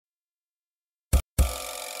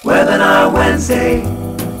Webinar Wednesday,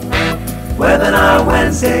 Webinar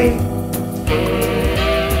Wednesday,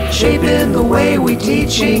 shaping the way we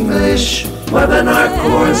teach English. Webinar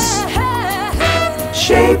course,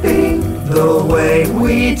 shaping the way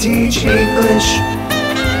we teach English.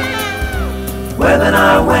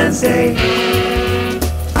 Webinar Wednesday.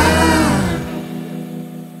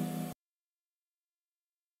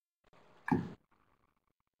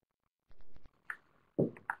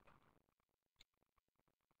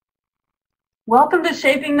 Welcome to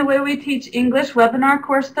Shaping the Way We Teach English Webinar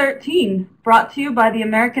Course 13, brought to you by the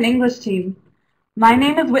American English Team. My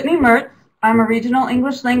name is Whitney Mertz. I'm a Regional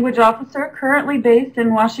English Language Officer currently based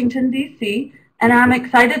in Washington, D.C., and I'm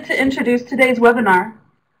excited to introduce today's webinar.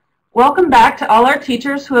 Welcome back to all our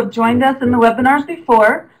teachers who have joined us in the webinars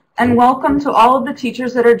before, and welcome to all of the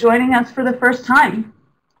teachers that are joining us for the first time.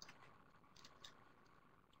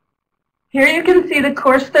 Here you can see the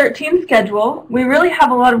Course 13 schedule. We really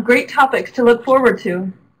have a lot of great topics to look forward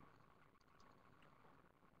to.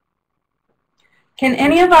 Can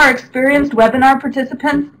any of our experienced webinar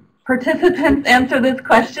participants answer this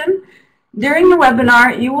question? During the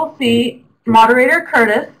webinar, you will see Moderator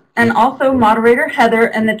Curtis and also Moderator Heather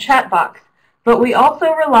in the chat box, but we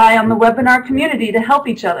also rely on the webinar community to help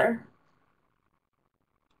each other.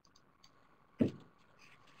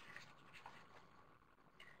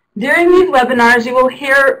 During these webinars, you will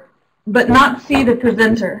hear but not see the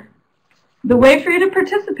presenter. The way for you to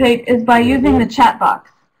participate is by using the chat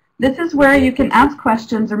box. This is where you can ask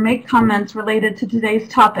questions or make comments related to today's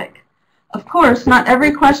topic. Of course, not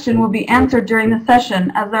every question will be answered during the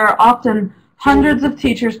session, as there are often hundreds of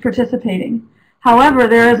teachers participating. However,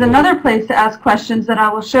 there is another place to ask questions that I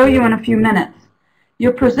will show you in a few minutes.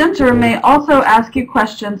 Your presenter may also ask you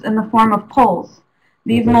questions in the form of polls.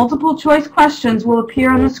 These multiple choice questions will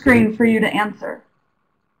appear on the screen for you to answer.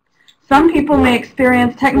 Some people may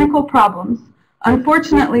experience technical problems.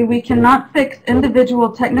 Unfortunately, we cannot fix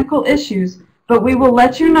individual technical issues, but we will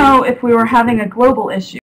let you know if we were having a global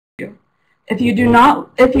issue. If you do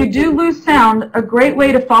lose sound, a great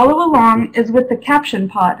way to follow along is with the caption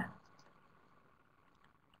pod.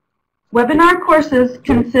 Webinar courses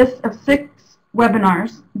consist of 6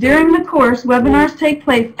 webinars. During the course, webinars take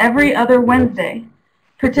place every other Wednesday.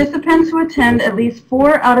 Participants who attend at least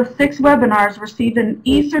 4 out of 6 webinars receive an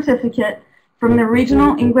e-certificate from the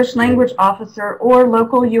Regional English Language Officer or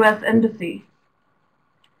local U.S. Embassy.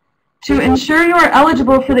 To ensure you are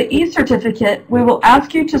eligible for the e-certificate, we will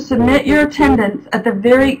ask you to submit your attendance at the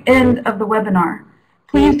very end of the webinar.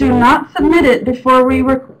 Please do not submit it before we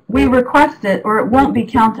request it, or it won't be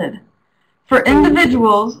counted. For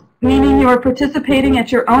individuals, meaning you are participating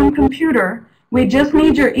at your own computer, we just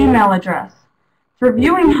need your email address. For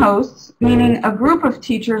viewing hosts, meaning a group of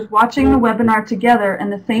teachers watching the webinar together in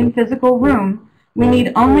the same physical room, we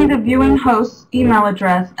need only the viewing host's email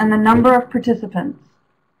address and the number of participants.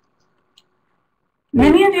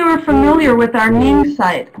 Many of you are familiar with our Ning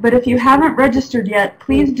site, but if you haven't registered yet,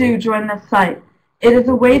 please do join this site. It is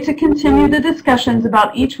a way to continue the discussions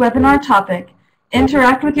about each webinar topic,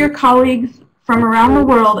 interact with your colleagues from around the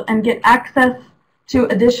world, and get access to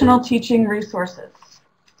additional teaching resources.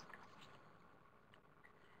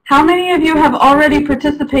 How many of you have already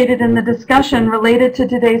participated in the discussion related to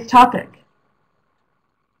today's topic?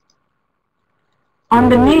 On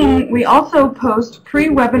the Ning, we also post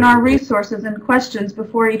pre-webinar resources and questions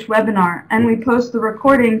before each webinar, and we post the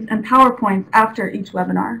recordings and PowerPoints after each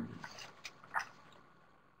webinar.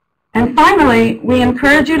 And finally, we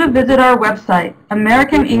encourage you to visit our website,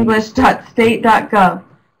 americanenglish.state.gov,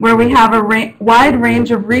 where we have a wide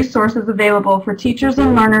range of resources available for teachers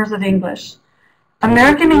and learners of English.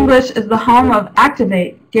 American English is the home of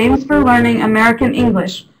Activate, Games for Learning American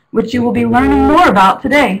English, which you will be learning more about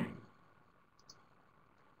today.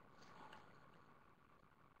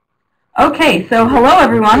 Okay, so hello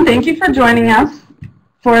everyone. Thank you for joining us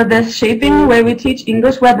for this Shaping the Way We Teach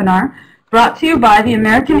English webinar, brought to you by the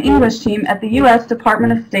American English Team at the U.S.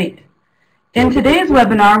 Department of State. In today's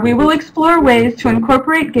webinar, we will explore ways to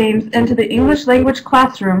incorporate games into the English language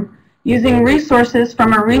classroom using resources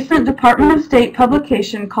from a recent Department of State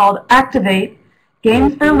publication called Activate,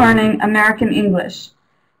 Games for Learning American English.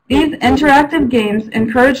 These interactive games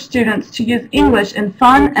encourage students to use English in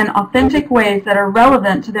fun and authentic ways that are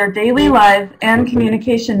relevant to their daily lives and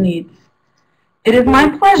communication needs. It is my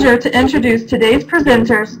pleasure to introduce today's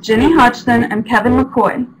presenters, Jenny Hodgson and Kevin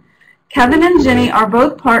McCoy. Kevin and Jenny are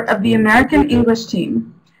both part of the American English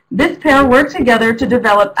Team. This pair worked together to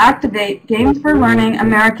develop Activate, Games for Learning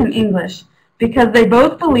American English, because they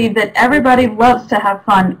both believe that everybody loves to have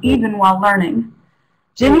fun even while learning.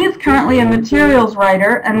 Ginny is currently a materials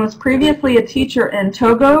writer and was previously a teacher in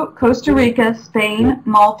Togo, Costa Rica, Spain,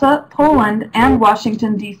 Malta, Poland, and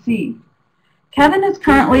Washington, D.C. Kevin is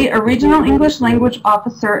currently a regional English language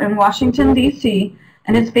officer in Washington, D.C.,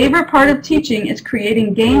 and his favorite part of teaching is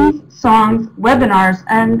creating games, songs, webinars,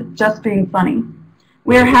 and just being funny.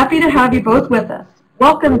 We are happy to have you both with us.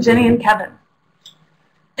 Welcome, Ginny and Kevin.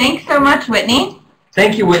 Thanks so much, Whitney.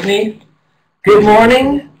 Thank you, Whitney. Good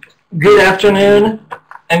morning, good afternoon,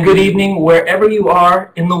 and good evening, wherever you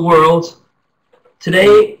are in the world.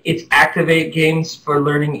 Today, it's Activate Games for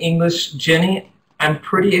Learning English. Jenny, I'm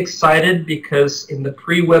pretty excited because in the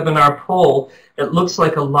pre-webinar poll, it looks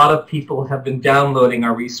like a lot of people have been downloading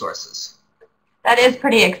our resources. That is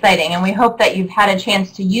pretty exciting, and we hope that you've had a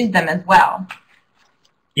chance to use them as well.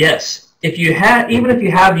 Yes, even if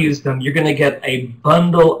you have used them, you're going to get a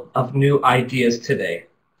bundle of new ideas today.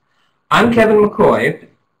 I'm Kevin McCoy.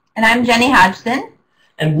 And I'm Jenny Hodgson.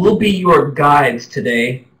 And we'll be your guides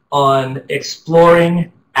today on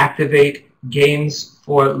exploring Activate Games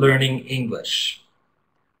for Learning English.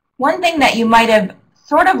 One thing that you might have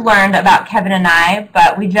sort of learned about Kevin and I,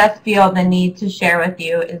 but we just feel the need to share with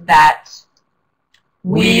you, is that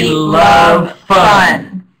we love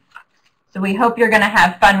fun. So we hope you're going to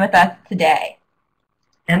have fun with us today.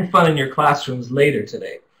 And fun in your classrooms later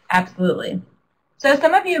today. Absolutely. So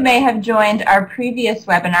some of you may have joined our previous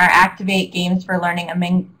webinar, Activate Games for Learning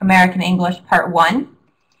American English Part 1.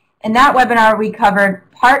 In that webinar, we covered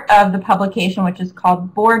part of the publication, which is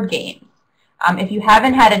called Board Games. If you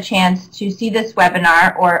haven't had a chance to see this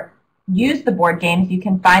webinar or use the board games, you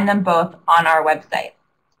can find them both on our website.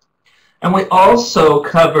 And we also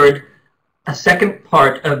covered a second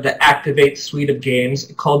part of the Activate suite of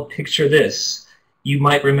games called Picture This. You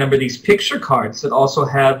might remember these picture cards that also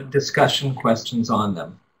have discussion questions on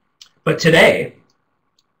them. But today,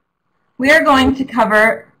 we are going to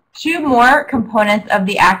cover two more components of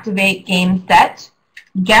the Activate game set,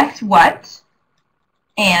 Guess What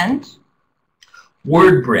and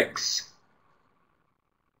Word Bricks.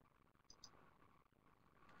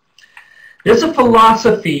 There's a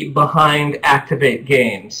philosophy behind Activate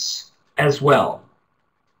Games as well.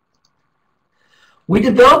 We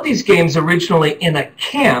developed these games originally in a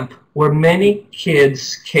camp where many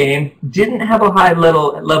kids didn't have a high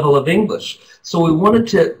level of English, so we wanted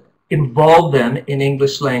to involve them in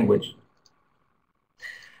English language,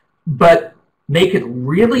 but make it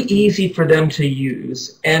really easy for them to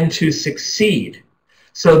use and to succeed.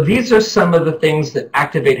 So these are some of the things that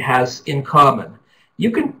Activate has in common.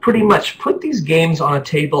 You can pretty much put these games on a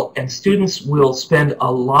table and students will spend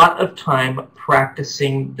a lot of time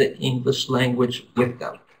practicing the English language with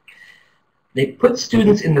them. They put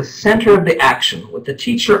students in the center of the action with the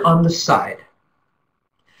teacher on the side.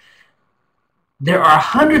 There are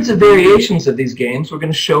hundreds of variations of these games. We're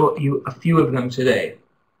going to show you a few of them today.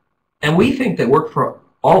 And we think they work for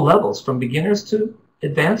all levels, from beginners to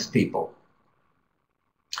advanced people.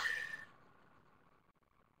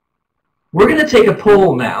 We're going to take a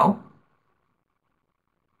poll now.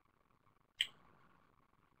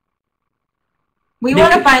 We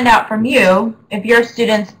want to find out from you if your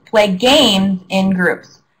students play games in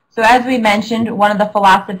groups. So as we mentioned, one of the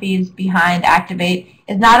philosophies behind Activate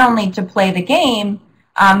is not only to play the game,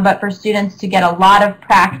 but for students to get a lot of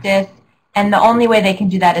practice, and the only way they can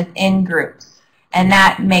do that is in groups. And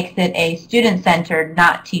that makes it a student-centered,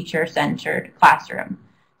 not teacher-centered classroom.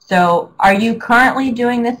 So are you currently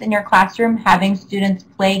doing this in your classroom, having students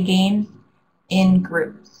play games in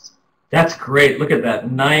groups? That's great. Look at that,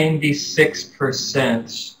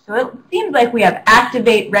 96%. So it seems like we have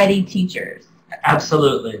Activate-ready teachers.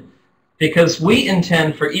 Absolutely. Because we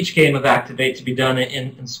intend for each game of Activate to be done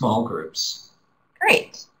in small groups.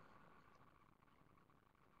 Great.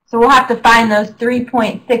 So we'll have to find those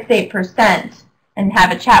 3.68% and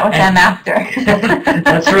have a chat with them after.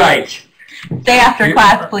 That's right. Stay after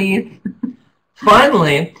class, please.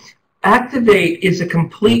 Finally, Activate is a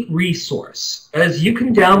complete resource, as you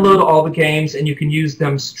can download all the games and you can use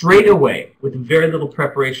them straight away with very little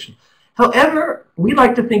preparation. However, we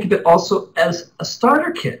like to think of it also as a starter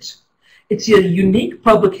kit. It's a unique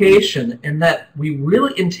publication in that we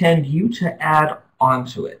really intend you to add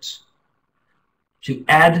onto it, to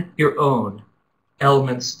add your own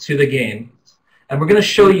elements to the game. And we're going to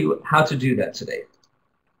show you how to do that today.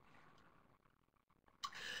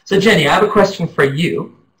 So Jenny, I have a question for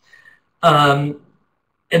you, and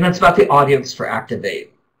that's about the audience for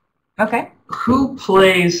Activate. Okay. Who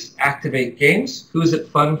plays Activate games? Who is it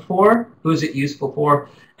fun for? Who is it useful for?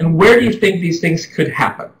 And where do you think these things could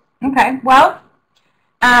happen? Okay. Well,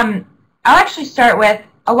 I'll actually start with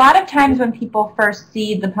a lot of times when people first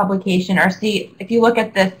see the publication or see, if you look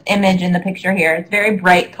at this image in the picture here, it's very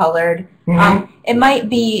bright colored. It might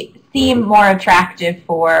seem more attractive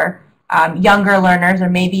for younger learners or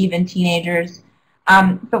maybe even teenagers.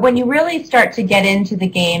 But when you really start to get into the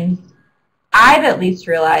games, I've at least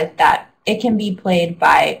realized that it can be played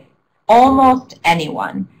by almost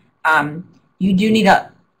anyone. You do need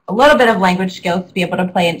a little bit of language skills to be able to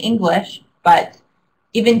play in English, but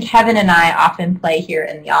even Kevin and I often play here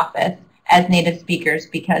in the office as native speakers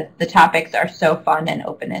because the topics are so fun and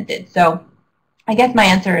open-ended. So I guess my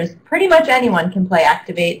answer is pretty much anyone can play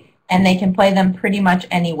Activate, and they can play them pretty much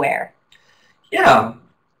anywhere. Yeah,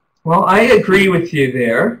 well, I agree with you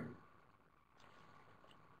there.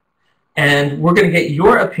 And we're going to get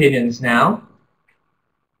your opinions now.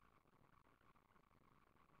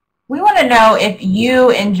 We want to know if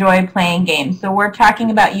you enjoy playing games. So we're talking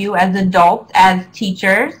about you as adults, as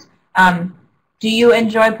teachers. Do you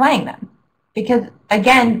enjoy playing them? Because,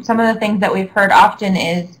 again, some of the things that we've heard often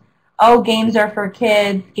is, oh, games are for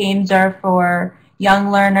kids, games are for young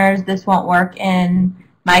learners, this won't work in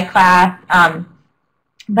my class.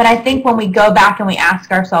 But I think when we go back and we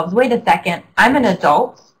ask ourselves, wait a second, I'm an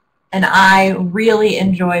adult, and I really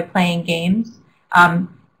enjoy playing games.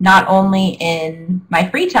 Not only in my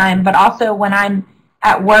free time, but also when I'm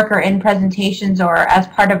at work or in presentations or as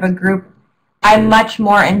part of a group, I much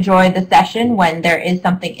more enjoy the session when there is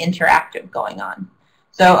something interactive going on.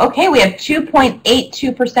 So, okay, we have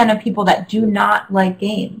 2.82% of people that do not like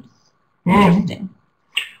games. Interesting.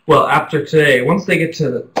 Well, after today, once they get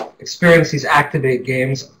to experience these Activate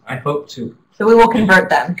games, I hope to So we will convert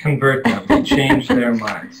them. To change their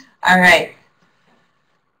minds. All right.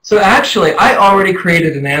 So actually, I already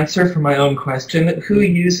created an answer for my own question, who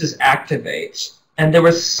uses Activate? And there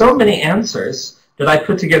were so many answers that I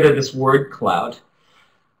put together this word cloud,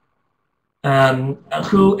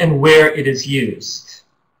 who and where it is used.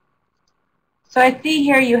 So I see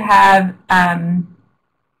here you have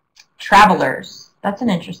travelers. That's an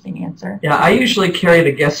interesting answer. Yeah, I usually carry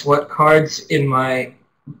the guess what cards in my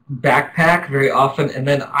backpack very often, and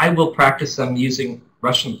then I will practice them using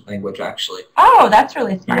Russian language, actually. Oh, that's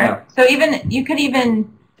really smart. Yeah. So you could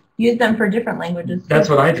even use them for different languages. That's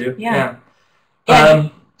what I do. Yeah.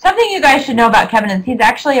 Something you guys should know about Kevin is he's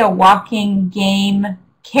actually a walking game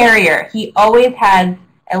carrier. He always has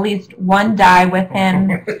at least one die with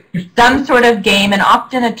him, some sort of game, and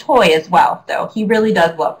often a toy as well. So he really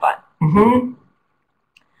does love fun. Mm-hmm.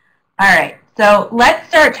 All right. So let's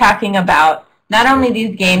start talking about not only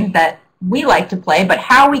these games that we like to play, but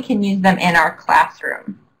how we can use them in our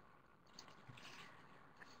classroom.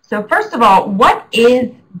 So first of all, what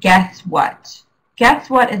is Guess What? Guess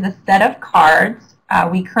What is a set of cards.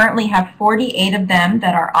 We currently have 48 of them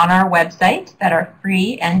that are on our website that are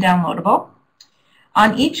free and downloadable.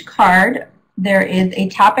 On each card, there is a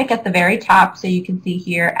topic at the very top, so you can see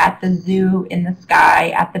here at the zoo, in the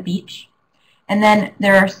sky, at the beach. And then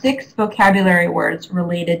there are 6 vocabulary words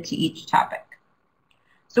related to each topic.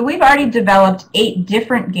 So we've already developed 8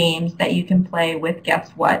 different games that you can play with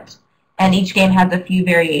Guess What, and each game has a few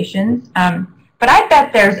variations. But I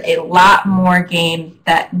bet there's a lot more games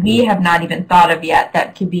that we have not even thought of yet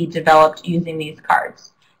that could be developed using these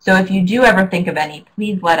cards. So if you do ever think of any,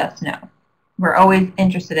 please let us know. We're always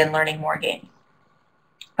interested in learning more games.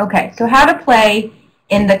 Okay, so how to play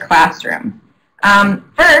in the classroom.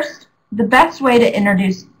 First, the best way to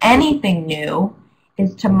introduce anything new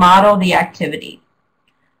is to model the activity.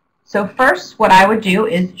 So first, what I would do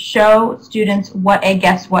is show students what a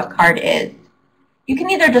Guess What card is. You can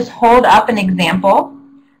either just hold up an example,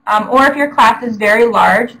 or if your class is very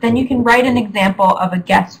large, then you can write an example of a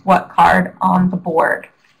Guess What card on the board.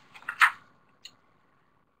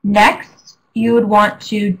 Next, you would want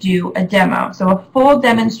to do a demo, so a full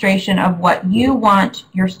demonstration of what you want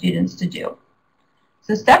your students to do.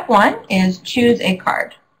 So step 1 is choose a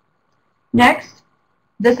card. Next,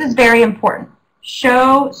 this is very important.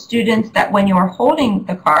 Show students that when you are holding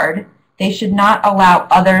the card, they should not allow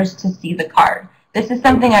others to see the card. This is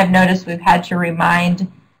something I've noticed we've had to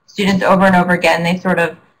remind students over and over again. They sort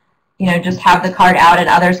of, just have the card out and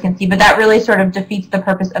others can see, but that really sort of defeats the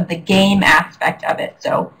purpose of the game aspect of it.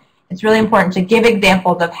 So it's really important to give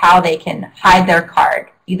examples of how they can hide their card,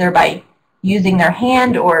 either by using their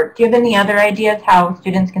hand or give any other ideas how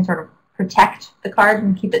students can sort of protect the card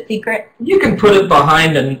and keep it secret. You can put it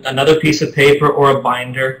behind another piece of paper or a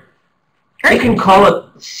binder. Great. You can call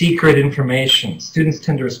it secret information. Students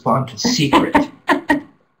tend to respond to secret.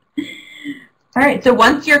 All right, so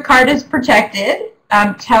once your card is protected,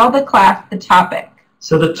 tell the class the topic.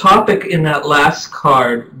 So the topic in that last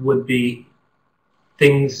card would be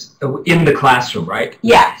things in the classroom, right?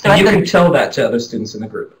 Yeah. So and you can tell that to other students in the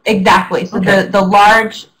group. Exactly. So the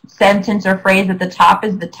large sentence or phrase at the top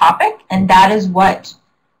is the topic, and that is what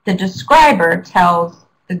the describer tells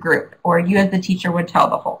the group, or you as the teacher would tell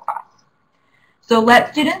the whole class. So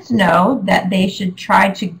let students know that they should try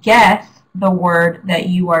to guess the word that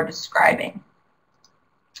you are describing.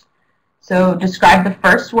 So describe the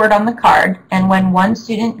first word on the card, and when one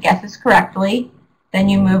student guesses correctly, then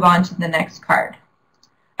you move on to the next card.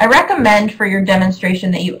 I recommend for your demonstration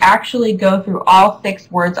that you actually go through all 6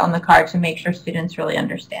 words on the card to make sure students really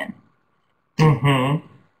understand. Mm-hmm.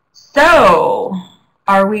 So,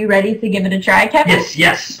 are we ready to give it a try, Kevin? Yes,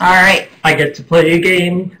 yes. All right. I get to play a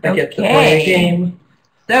game. I get to play a game.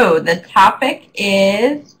 So, the topic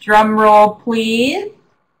is, drum roll please,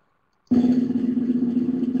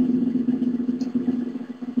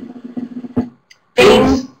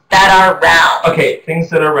 things that are round. Okay, things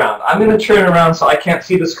that are round. I'm going to turn around so I can't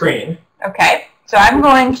see the screen. Okay, so I'm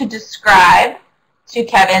going to describe to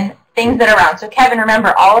Kevin things that are round. So Kevin,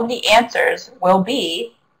 remember, all of the answers will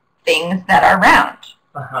be things that are round.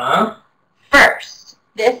 Uh-huh. First,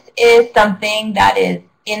 this is something that is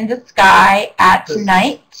in the sky at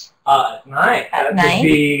night. At night. At that night. Would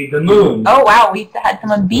be the moon. Oh, wow, we had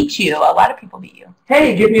someone beat you. A lot of people beat you.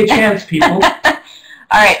 Hey, give me a chance, people. All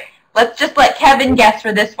right. Let's just let Kevin guess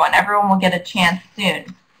for this one. Everyone will get a chance soon.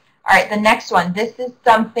 All right, the next one. This is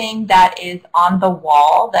something that is on the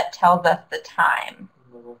wall that tells us the time.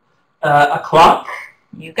 A clock.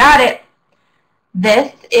 You got it.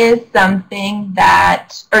 This is something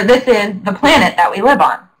that, or this is the planet that we live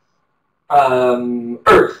on.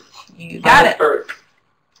 Earth. You got it. Earth.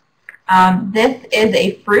 This is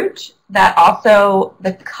a fruit that also,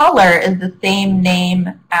 the color is the same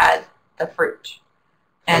name as the fruit.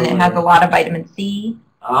 And it has a lot of vitamin C.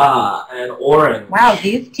 Ah, an orange. Wow,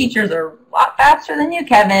 these teachers are a lot faster than you,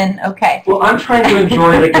 Kevin. Okay. Well, I'm trying to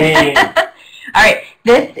enjoy the game. All right,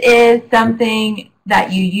 this is something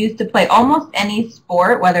that you use to play almost any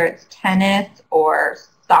sport, whether it's tennis or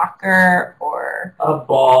soccer or a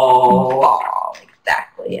ball.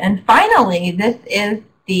 Exactly. And finally, this is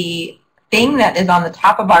the thing that is on the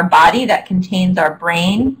top of our body that contains our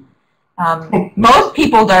brain. Most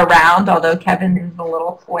people's are round, although Kevin's is a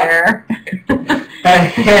little square. A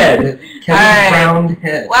head. Kevin's round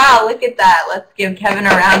head. Wow, look at that. Let's give Kevin a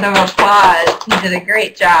round of applause. He did a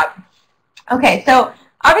great job. Okay, so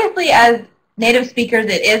obviously as native speakers,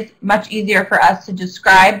 it is much easier for us to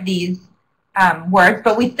describe these words,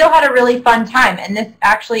 but we still had a really fun time, and this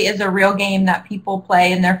actually is a real game that people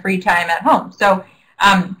play in their free time at home. So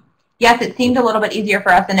yes, it seemed a little bit easier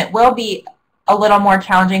for us, and it will be a little more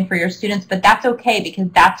challenging for your students, but that's okay because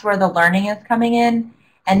that's where the learning is coming in,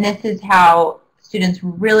 and this is how students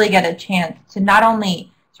really get a chance to not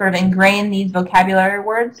only sort of ingrain these vocabulary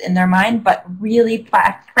words in their mind, but really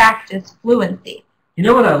practice fluency. You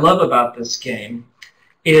know what I love about this game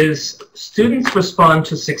is students respond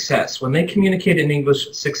to success. When they communicate in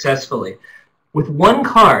English successfully, with one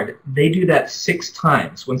card, they do that 6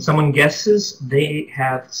 times. When someone guesses, they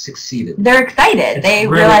have succeeded. They're excited. They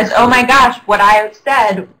really realize, exciting. oh my gosh, what I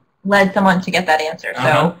said led someone to get that answer.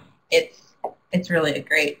 So it's really a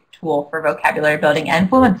great tool for vocabulary building and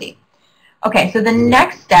fluency. Okay, so the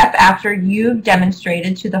next step after you've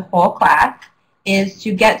demonstrated to the whole class is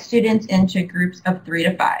to get students into groups of 3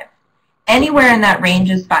 to 5. Anywhere in that range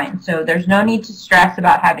is fine, so there's no need to stress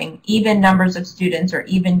about having even numbers of students or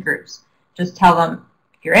even groups. Just tell them,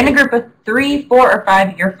 if you're in a group of 3, 4, or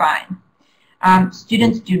 5, you're fine.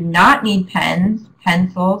 Students do not need pens,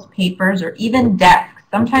 pencils, papers, or even desks.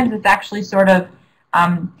 Sometimes it's actually sort of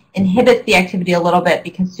inhibits the activity a little bit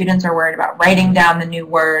because students are worried about writing down the new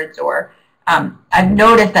words, or I've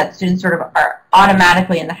noticed that students sort of are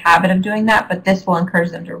automatically in the habit of doing that, but this will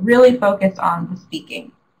encourage them to really focus on the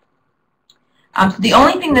speaking. So the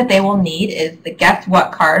only thing that they will need is the guess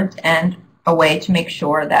what cards and a way to make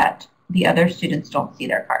sure that the other students don't see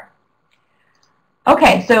their card.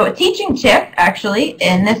 Okay, so a teaching tip, actually,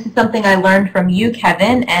 and this is something I learned from you,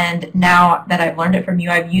 Kevin, and now that I've learned it from you,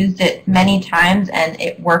 I've used it many times, and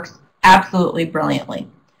it works absolutely brilliantly.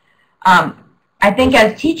 I think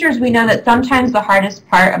as teachers, we know that sometimes the hardest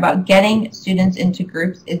part about getting students into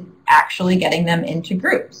groups is actually getting them into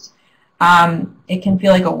groups. It can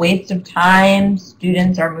feel like a waste of time.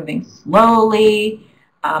 Students are moving slowly.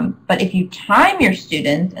 But if you time your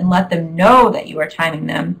students and let them know that you are timing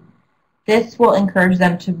them, this will encourage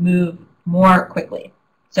them to move more quickly.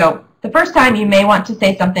 So the first time you may want to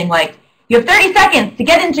say something like, you have 30 seconds to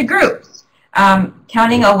get into groups.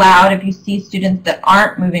 Counting aloud if you see students that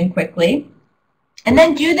aren't moving quickly. And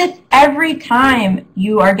then do this every time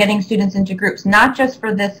you are getting students into groups, not just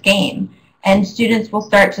for this game. And students will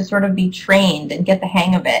start to sort of be trained and get the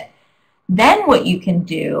hang of it. Then what you can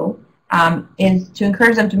do is to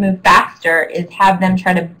encourage them to move faster is have them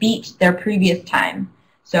try to beat their previous time.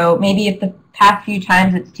 So maybe if the past few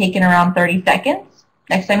times it's taken around 30 seconds,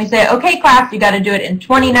 next time you say, okay, class, you got to do it in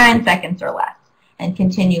 29 seconds or less, and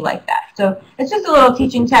continue like that. So it's just a little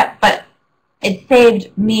teaching tip, but it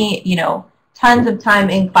saved me, tons of time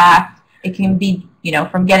in class. It can be,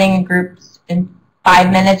 from getting in groups in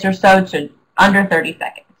 5 minutes or so to under 30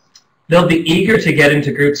 seconds. They'll be eager to get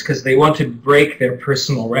into groups because they want to break their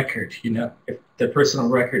personal record. If their personal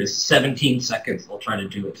record is 17 seconds, they'll try to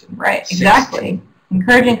do it in Right, 16. exactly.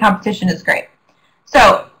 Encouraging competition is great.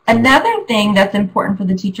 So another thing that's important for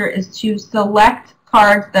the teacher is to select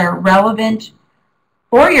cards that are relevant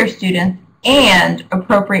for your students and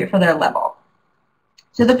appropriate for their level.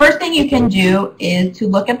 So the first thing you can do is to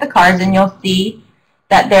look at the cards, and you'll see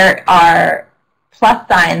that there are plus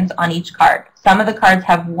signs on each card. Some of the cards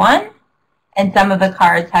have 1, and some of the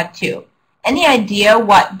cards have 2. Any idea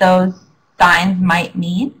what those signs might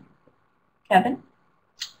mean, Kevin?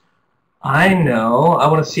 I know. I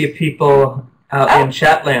want to see if people out in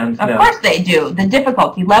Chatland know. Of course they do. The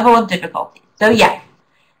difficulty, level of difficulty. So yes,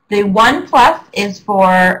 the 1 plus is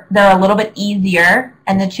for they're a little bit easier,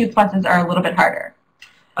 and the 2 pluses are a little bit harder.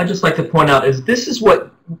 I'd just like to point out this is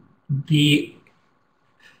what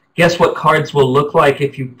guess what cards will look like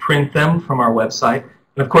if you print them from our website.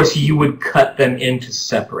 And of course, you would cut them into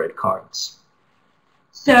separate cards.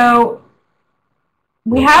 So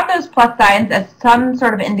we have those plus signs as some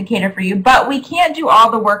sort of indicator for you, but we can't do all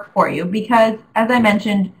the work for you because, as I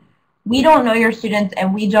mentioned, we don't know your students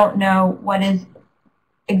and we don't know what is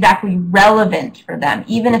exactly relevant for them,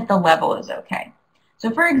 even if the level is okay. So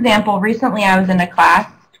for example, recently I was in a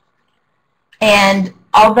class, and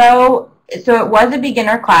so it was a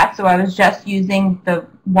beginner class, so I was just using the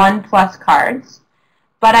 1 plus cards.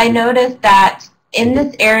 But I noticed that in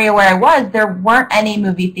this area where I was, there weren't any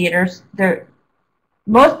movie theaters.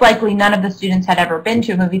 Most likely none of the students had ever been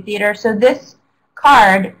to a movie theater, so this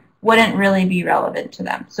card wouldn't really be relevant to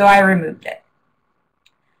them. So I removed it.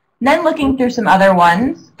 And then looking through some other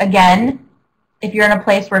ones, again, if you're in a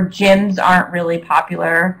place where gyms aren't really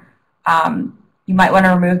popular, you might want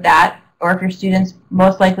to remove that. Or if your students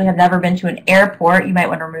most likely have never been to an airport, you might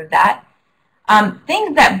want to remove that.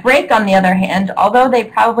 Things that break, on the other hand, although they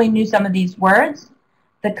probably knew some of these words,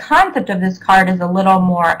 the concept of this card is a little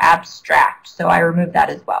more abstract, so I removed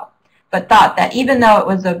that as well. But thought that even though it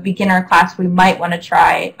was a beginner class, we might want to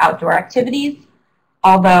try outdoor activities,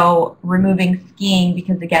 although removing skiing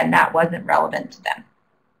because, again, that wasn't relevant to them.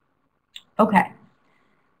 Okay,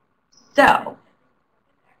 so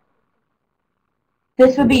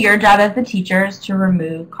this would be your job as the teachers to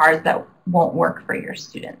remove cards that won't work for your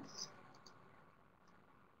students.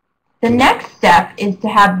 The next step is to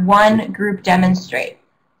have one group demonstrate.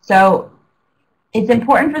 So it's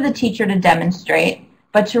important for the teacher to demonstrate,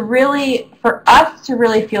 but for us to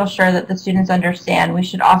really feel sure that the students understand, we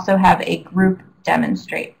should also have a group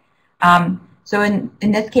demonstrate. So in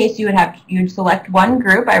this case, you'd select one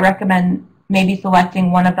group. I recommend maybe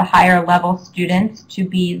selecting one of the higher level students to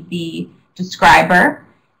be the describer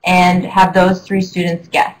and have those 3 students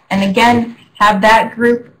guess. And again, have that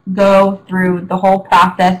group go through the whole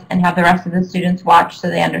process and have the rest of the students watch so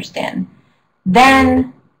they understand.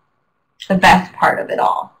 Then, the best part of it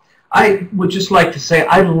all. I would just like to say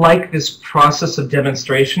I like this process of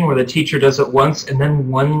demonstration where the teacher does it once and then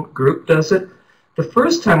one group does it. The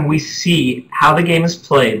first time we see how the game is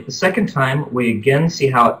played. The second time we again see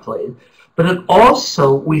how it played. But then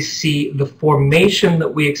also we see the formation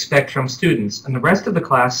that we expect from students. And the rest of the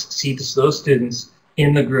class sees those students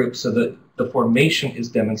in the group so that the formation is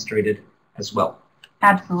demonstrated as well.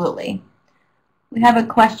 Absolutely. We have a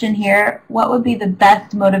question here. What would be the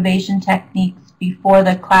best motivation techniques before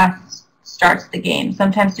the class starts the game?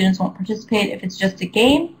 Sometimes students won't participate if it's just a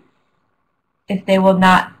game, if they will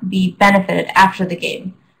not be benefited after the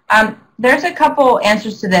game. There's a couple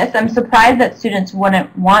answers to this. I'm surprised that students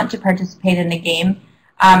wouldn't want to participate in a game,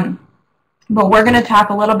 but we're going to talk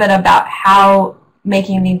a little bit about how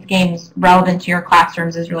making these games relevant to your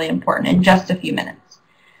classrooms is really important in just a few minutes.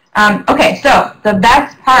 Okay, so the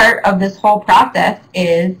best part of this whole process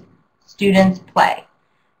is students play.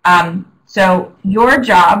 So your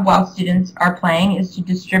job while students are playing is to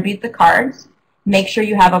distribute the cards, make sure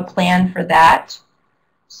you have a plan for that,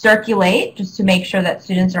 circulate just to make sure that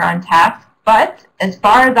students are on task. But as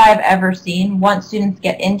far as I've ever seen, once students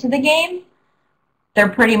get into the game, they're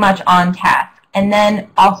pretty much on task. And then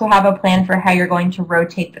also have a plan for how you're going to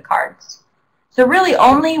rotate the cards. So really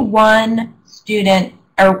only one student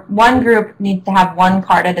or one group needs to have one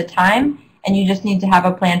card at a time, and you just need to have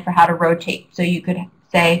a plan for how to rotate. So you could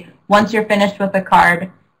say, once you're finished with a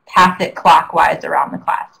card, pass it clockwise around the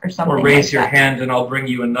class or something Or raise like your that. hand and I'll bring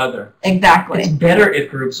you another. Exactly. It's better if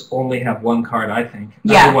groups only have one card, I think.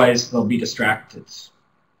 Yeah. Otherwise, they'll be distracted.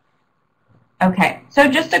 Okay, so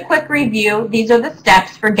just a quick review. These are the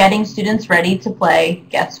steps for getting students ready to play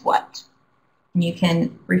Guess What? And you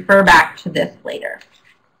can refer back to this later.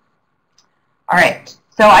 All right,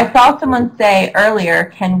 so I saw someone say earlier,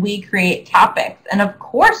 can we create topics? And of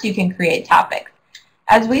course you can create topics.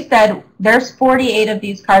 As we said, there's 48 of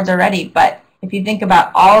these cards already, but if you think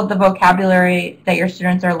about all of the vocabulary that your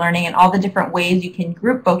students are learning and all the different ways you can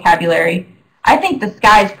group vocabulary, I think the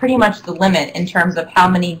sky is pretty much the limit in terms of how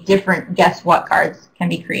many different Guess What cards can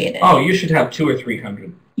be created. Oh, you should have 200 or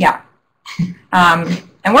 300. Yeah.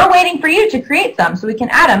 And we're waiting for you to create some so we can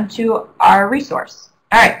add them to our resource.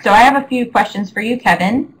 All right, so I have a few questions for you,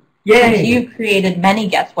 Kevin. Yay! Since you've created many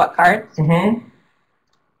Guess What cards. Mm-hmm.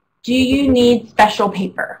 Do you need special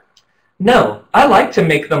paper? No, I like to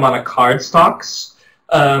make them on a cardstocks,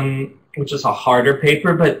 which is a harder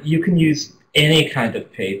paper, but you can use any kind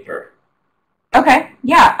of paper. Okay,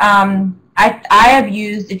 yeah. I have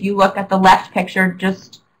used, if you look at the left picture,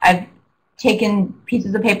 I've taken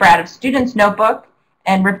pieces of paper out of students' notebook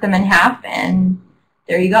and ripped them in half, and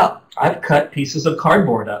there you go. I've cut pieces of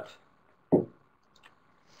cardboard up.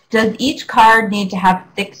 Does each card need to have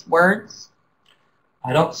 6 words?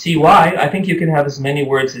 I don't see why. I think you can have as many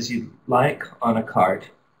words as you like on a card.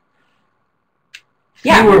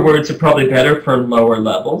 Yeah. Fewer words are probably better for lower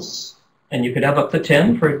levels, and you could have up to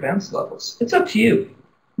 10 for advanced levels. It's up to you.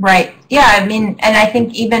 Right. Yeah, I mean, and I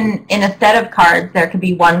think even in a set of cards, there could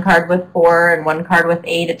be one card with 4 and one card with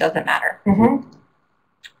 8. It doesn't matter. Mm-hmm.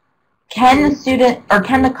 Can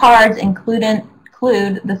the cards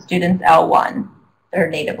include the student's L1, their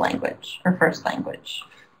native language or first language?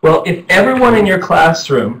 Well, if everyone in your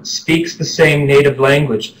classroom speaks the same native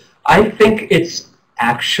language, I think it's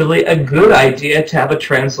actually a good idea to have a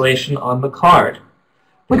translation on the card.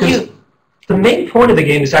 Because the main point of the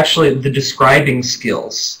game is actually the describing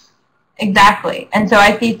skills. Exactly. And so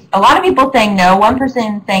I see a lot of people saying no, one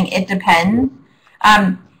person saying it depends.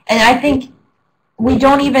 And I think we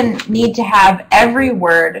don't even need to have every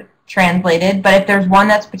word translated, but if there's one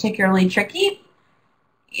that's particularly tricky,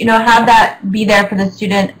 have that be there for the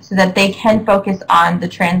student so that they can focus on the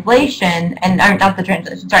translation, and not the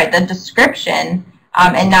translation, sorry, the description,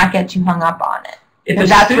 and not get too hung up on it. Because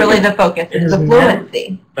that's really the focus, is the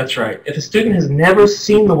fluency. That's right. If a student has never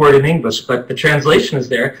seen the word in English, but the translation is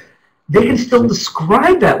there, they can still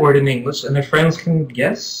describe that word in English, and their friends can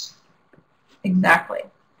guess. Exactly.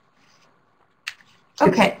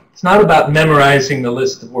 Okay. It's not about memorizing the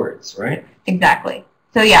list of words, right? Exactly.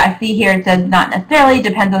 So yeah, I see here it says not necessarily,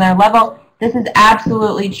 depends on their level. This is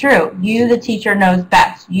absolutely true. You, the teacher, knows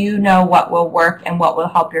best. You know what will work and what will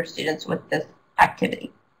help your students with this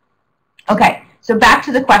activity. Okay, so back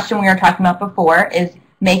to the question we were talking about before, is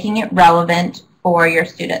making it relevant for your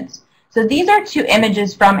students. So these are 2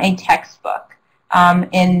 images from a textbook.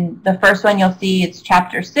 In the first one, you'll see it's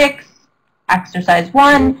chapter 6, exercise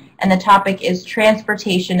 1, and the topic is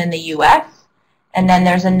transportation in the U.S. And then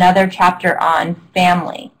there's another chapter on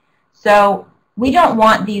family. So we don't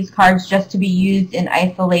want these cards just to be used in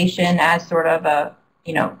isolation as sort of a,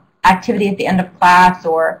 activity at the end of class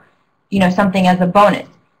or, something as a bonus.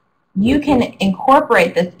 You can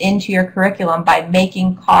incorporate this into your curriculum by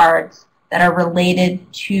making cards that are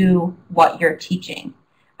related to what you're teaching.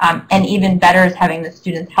 And even better is having the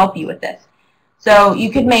students help you with this. So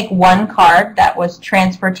you could make one card that was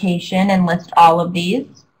transportation and list all of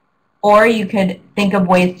these. Or you could think of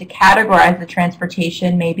ways to categorize the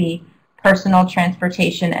transportation, maybe personal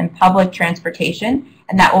transportation and public transportation,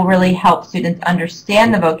 and that will really help students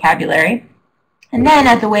understand the vocabulary. And then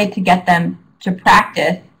as a way to get them to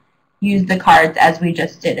practice, use the cards as we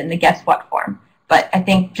just did in the Guess What form. But I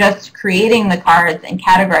think just creating the cards and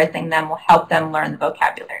categorizing them will help them learn the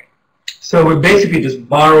vocabulary. So we're basically just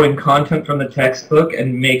borrowing content from the textbook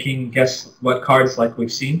and making Guess What cards like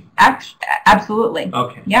we've seen? Absolutely.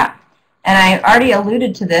 Okay. Yeah. And I already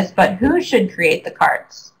alluded to this, but who should create the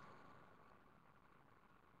cards?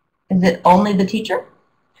 Is it only the teacher?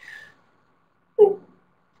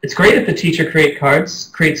 It's great if the teacher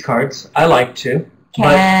creates cards. I like to.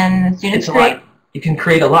 Can the students create? You can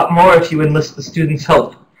create a lot more if you enlist the students'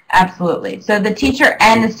 help. Absolutely. So the teacher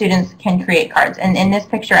and the students can create cards. And in this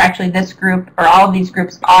picture, actually, this group, or all of these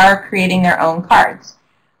groups, are creating their own cards.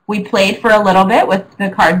 We played for a little bit with the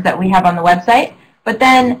cards that we have on the website, but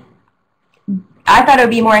then I thought it would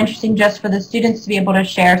be more interesting just for the students to be able to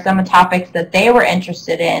share some of the topics that they were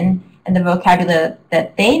interested in and the vocabulary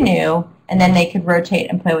that they knew, and then they could rotate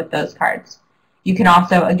and play with those cards. You can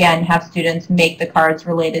also, again, have students make the cards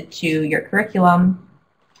related to your curriculum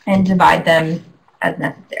and divide them as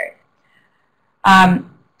necessary.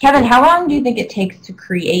 Kevin, how long do you think it takes to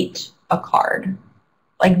create a card?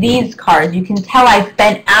 Like these cards, you can tell I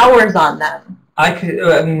spent hours on them.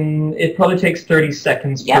 It probably takes 30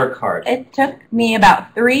 seconds per card. It took me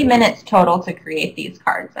about 3 minutes total to create these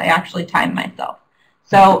cards. I actually timed myself.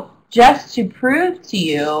 So just to prove to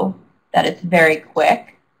you that it's very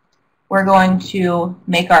quick, we're going to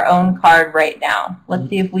make our own card right now. Let's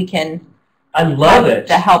see if we can. I love it.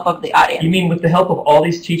 The help of the audience. You mean with the help of all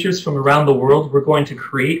these teachers from around the world, we're going to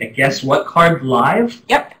create a Guess What card live?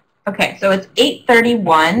 Yep. Okay, so it's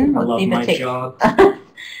 8:31. I love my job.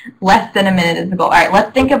 Less than a minute is the goal. All right,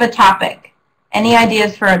 let's think of a topic. Any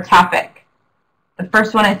ideas for a topic? The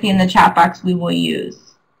first one I see in the chat box we will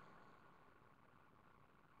use.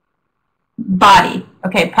 Body.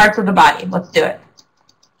 Okay, parts of the body. Let's do it.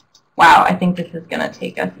 Wow, I think this is going to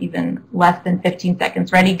take us even less than 15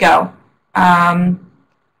 seconds. Ready, go. Hands,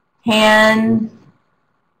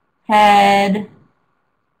 head.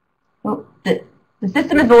 Oh, the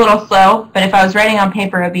system is a little slow, but if I was writing on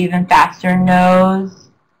paper, it would be even faster. Nose,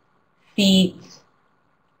 feet,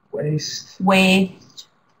 waist,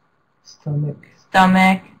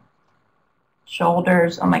 stomach,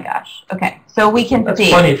 shoulders. Oh my gosh. Okay, so we can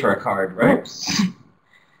see. That's plenty for a card, right?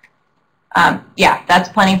 Yeah, that's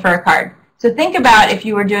plenty for a card. So think about if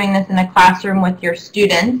you were doing this in a classroom with your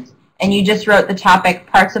students and you just wrote the topic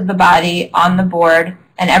parts of the body on the board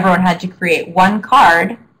and everyone had to create one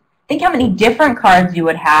card. Think how many different cards you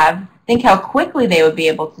would have. Think how quickly they would be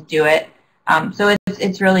able to do it. So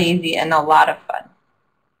it's really easy and a lot of fun.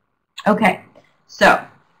 Okay, so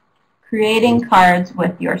creating cards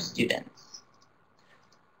with your students.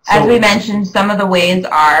 As we mentioned, some of the ways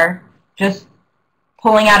are just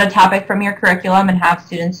pulling out a topic from your curriculum and have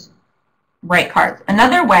students write cards.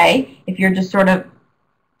 Another way, if you're just sort of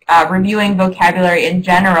reviewing vocabulary in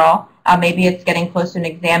general, maybe it's getting close to an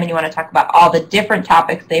exam and you want to talk about all the different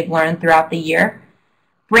topics they've learned throughout the year,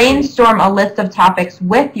 brainstorm a list of topics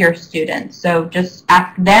with your students. So just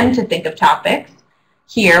ask them to think of topics.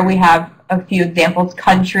 Here we have a few examples: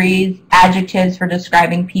 countries, adjectives for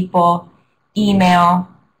describing people, email,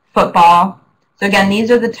 football. So again, these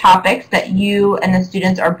are the topics that you and the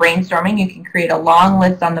students are brainstorming. You can create a long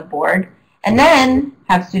list on the board and then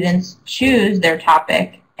have students choose their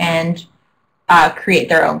topic and create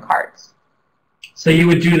their own cards. So you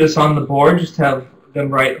would do this on the board, just have them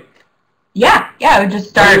write? Yeah, I would just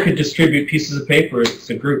start. Or you could distribute pieces of paper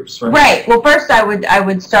to groups, right? Right. Well, first I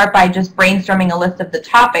would start by just brainstorming a list of the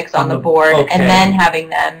topics on the board, okay, and then having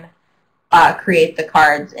them create the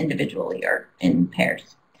cards individually or in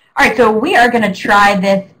pairs. All right, so we are going to try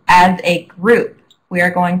this as a group. We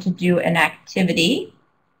are going to do an activity.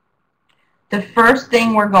 The first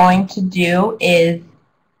thing we're going to do is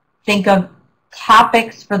think of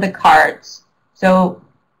topics for the cards. So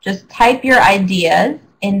just type your ideas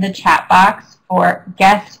in the chat box for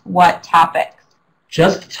guess what topics.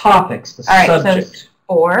 Just topics, the All right, subject. so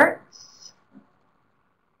sports,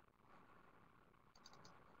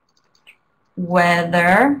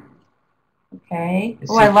 weather. Okay.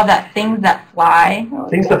 Oh, I love that. Things that fly.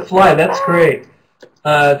 Things that fly, that's great.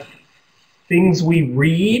 Things we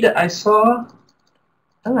read, I saw.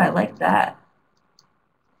 Oh, I like that.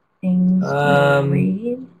 Things we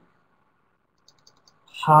read.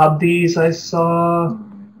 Hobbies, I saw.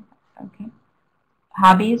 Okay.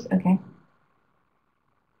 Hobbies, okay.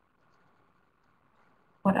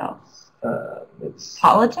 What else? It's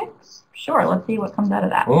Politics? Sure, let's see what comes out of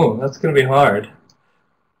that. Oh, that's going to be hard.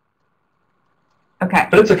 Okay.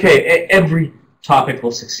 But it's okay. Every topic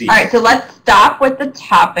will succeed. All right, so let's stop with the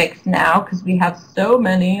topics now because we have so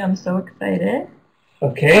many. I'm so excited.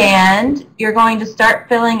 Okay. And you're going to start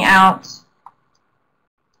filling out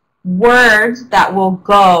words that will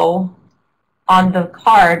go on the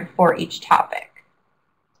card for each topic.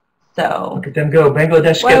 So look at them go.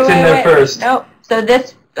 Bangladesh gets in there first. Nope. So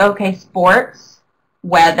this, okay, sports,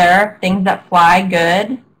 weather, things that fly,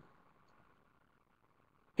 good.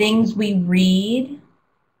 Things we read,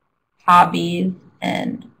 hobbies,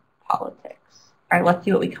 and politics. All right, let's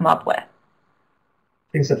see what we come up with.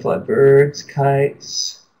 Things that fly, birds,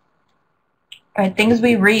 kites. All right, things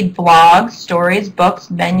we read, blogs, stories, books,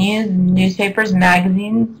 menus, newspapers,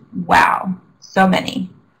 magazines. Wow, so many.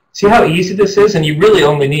 See how easy this is? And you really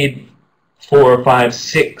only need 4, 5,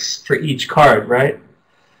 6 for each card, right?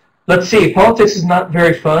 Let's see. Politics is not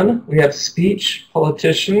very fun. We have speech,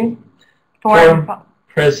 politician. Form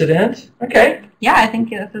president. Okay. Yeah, I think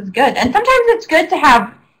this is good. And sometimes it's good to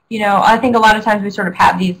have, I think a lot of times we sort of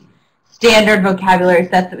have these standard vocabulary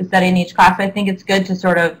sets that we study in each class. But I think it's good to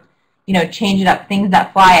sort of, change it up. Things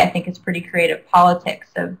that fly, I think, is pretty creative politics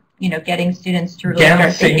of, getting students to really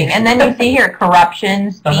start thinking. And then you see here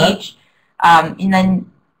corruption, speech, and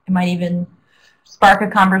then it might even spark a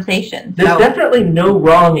conversation. There's definitely no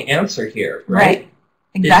wrong answer here, right?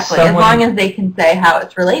 Exactly. As long as they can say how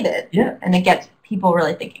it's related. Yeah. And it gets people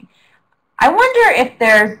really thinking. I wonder if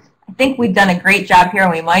I think we've done a great job here,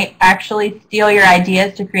 and we might actually steal your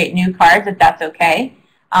ideas to create new cards, if that's okay.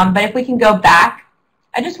 But if we can go back,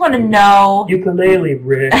 I just want to know... Ukulele,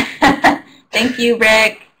 Rick. Thank you,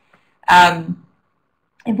 Rick.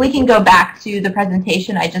 If we can go back to the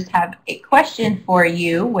presentation, I just have a question for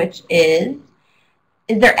you, which is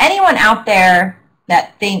there anyone out there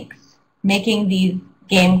that thinks making these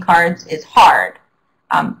game cards is hard?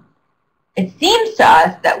 It seems to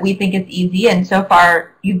us that we think it's easy, and so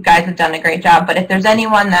far you guys have done a great job, but if there's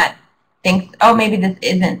anyone that thinks, oh, maybe this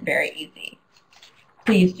isn't very easy,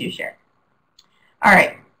 please do share. All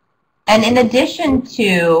right. And in addition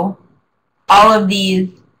to all of these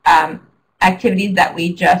activities that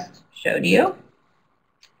we just showed you,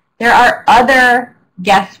 there are other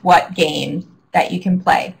guess what games that you can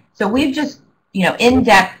play. So we've just, in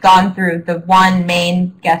depth gone through the one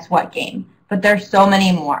main guess what game, but there's so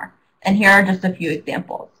many more. And here are just a few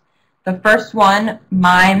examples. The first one,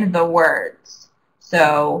 mime the words.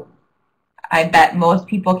 So I bet most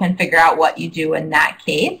people can figure out what you do in that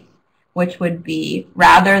case, which would be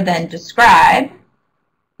rather than describe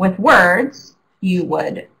with words, you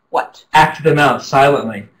would what? Act them out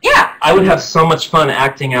silently. Yeah. I would have so much fun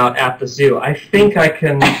acting out at the zoo. I think I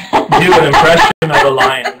can do an impression of a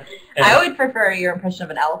lion. I would prefer your impression of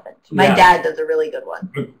an elephant. My dad does a really good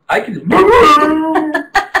one. I can.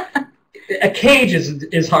 A cage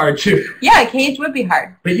is hard too. Yeah, a cage would be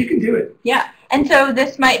hard. But you can do it. Yeah. And so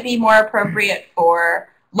this might be more appropriate for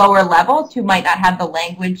lower levels who might not have the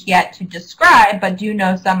language yet to describe, but do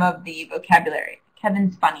know some of the vocabulary.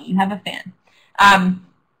 Kevin's funny. You have a fan.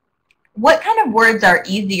 What kind of words are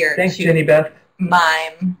easier Thanks, to Jenny Beth.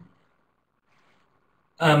 mime?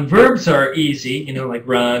 Verbs are easy, like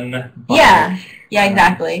run, bark. Yeah,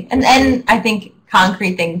 exactly. And I think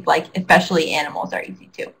concrete things like especially animals are easy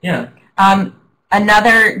too. Yeah.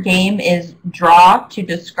 Another game is draw to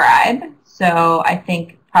describe. So I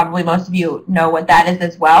think probably most of you know what that is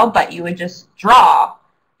as well, but you would just draw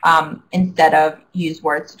instead of use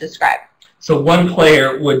words to describe. So one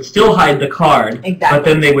player would still hide the card, exactly. But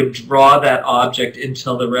then they would draw that object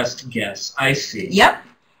until the rest guess. I see. Yep.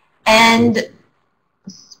 And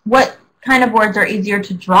what kind of words are easier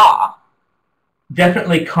to draw?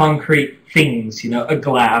 Definitely concrete things, a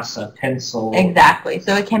glass, a pencil. Exactly.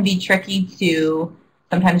 So it can be tricky to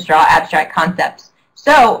sometimes draw abstract concepts.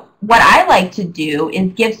 So what I like to do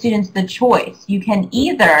is give students the choice. You can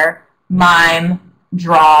either mime,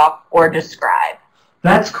 draw, or describe.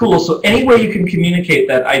 That's cool. So any way you can communicate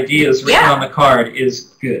that ideas written on the card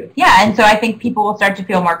is good. Yeah, and so I think people will start to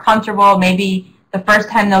feel more comfortable. Maybe the first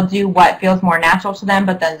time they'll do what feels more natural to them,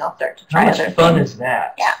 but then they'll start to try other things. How much fun is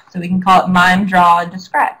that? Yeah, so we can call it mime, draw, and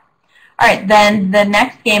describe. All right, then the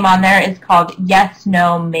next game on there is called yes,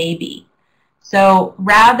 no, maybe. So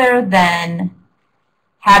rather than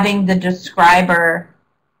having the describer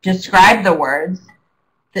describe the words,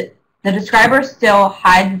 the describer still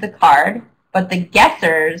hides the card, but the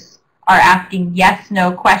guessers are asking yes,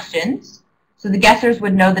 no questions. So the guessers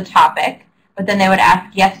would know the topic, but then they would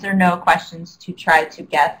ask yes or no questions to try to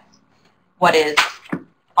guess what is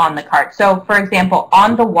on the card. So, for example,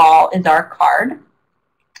 on the wall is our card,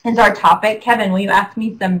 is our topic. Kevin, will you ask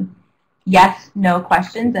me some yes, no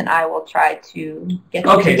questions, and I will try to get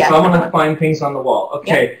you to guess. So I'm going to find things on the wall.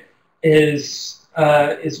 Okay. Yeah. Is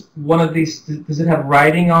one of these, does it have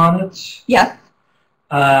writing on it? Yes.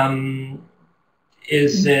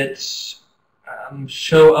 Is it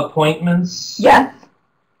show appointments? Yes.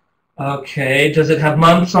 Okay. Does it have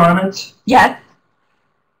months on it? Yes.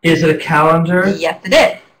 Is it a calendar? Yes, it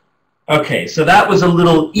is. Okay, so that was a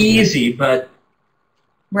little easy, but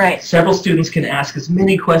right. Several students can ask as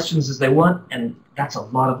many questions as they want, and that's a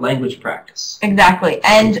lot of language practice. Exactly.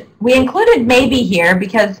 And we included maybe here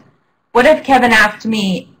because what if Kevin asked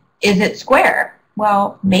me, is it square?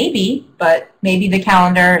 Well, maybe, but maybe the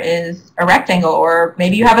calendar is a rectangle, or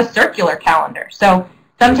maybe you have a circular calendar. So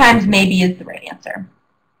sometimes maybe is the right answer.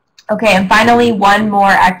 Okay, and finally, one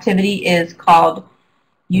more activity is called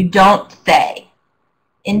You Don't Say.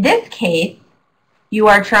 In this case, you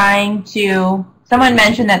are trying to, someone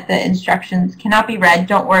mentioned that the instructions cannot be read.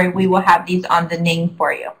 Don't worry, we will have these on the Ning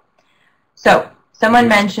for you. So someone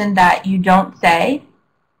mentioned that you don't say.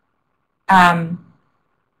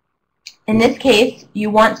 In this case, you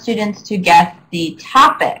want students to guess the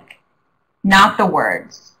topic, not the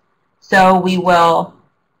words. So we will,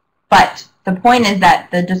 but the point is that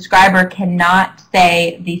the describer cannot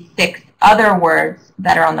say the 6 other words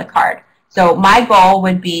that are on the card. So my goal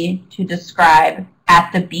would be to describe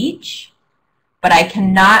at the beach, but I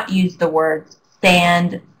cannot use the words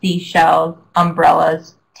sand, seashells,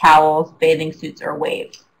 umbrellas, towels, bathing suits, or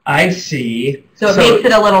waves. I see. So it makes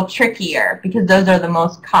it a little trickier because those are the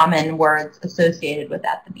most common words associated with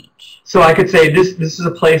at the beach. So I could say this is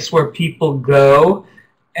a place where people go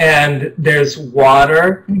and there's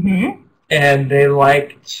water and they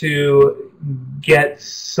like to get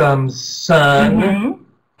some sun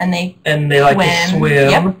and they like to swim.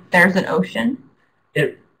 Yep, there's an ocean.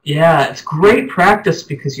 Yeah, it's great practice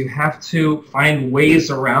because you have to find ways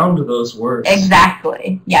around those words.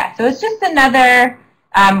 Exactly. Yeah, so it's just another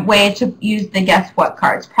way to use the guess what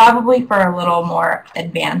cards, probably for a little more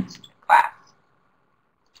advanced class.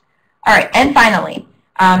 All right, and finally,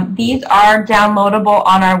 these are downloadable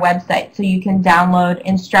on our website, so you can download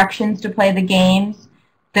instructions to play the games.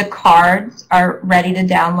 The cards are ready to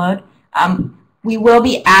download. We will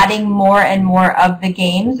be adding more and more of the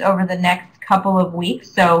games over the next couple of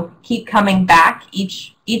weeks, so keep coming back.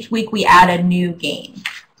 Each week we add a new game.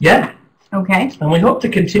 Yeah. Okay. And we hope to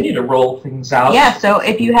continue to roll things out. Yeah, so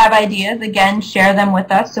if you have ideas, again, share them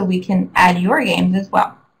with us so we can add your games as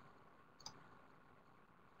well.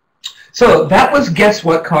 So that was Guess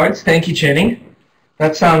What cards. Thank you, Jenny.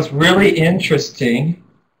 That sounds really interesting.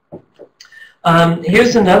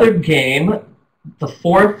 Here's another game. The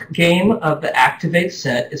 4th game of the Activate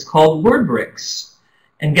set is called Word Bricks.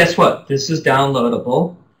 And guess what? This is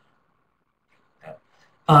downloadable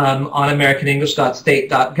on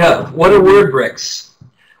americanenglish.state.gov. What are word bricks?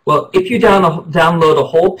 Well, if you download a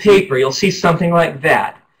whole paper, you'll see something like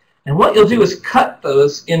that. And what you'll do is cut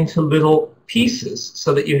those into little pieces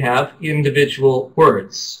so that you have individual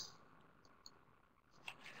words.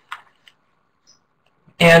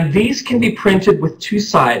 And these can be printed with 2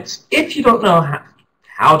 sides. If you don't know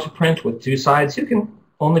how to print with 2 sides, you can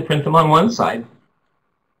only print them on one side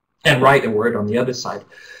and write a word on the other side.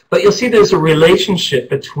 But you'll see there's a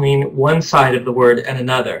relationship between one side of the word and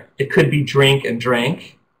another. It could be drink and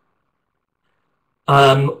drank,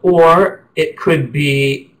 or it could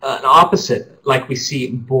be an opposite, like we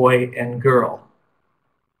see boy and girl.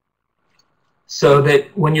 So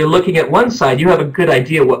that when you're looking at one side, you have a good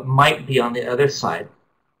idea what might be on the other side.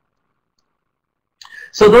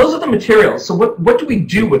 So those are the materials. So what do we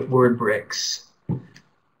do with word bricks?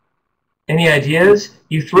 Any ideas?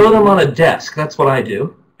 You throw them on a desk. That's what I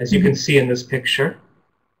do, as you can see in this picture.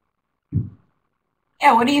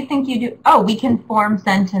 Yeah, what do you think you do? Oh, we can form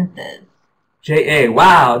sentences. J.A.,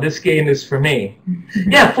 wow, this game is for me.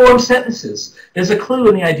 Yeah, form sentences. There's a clue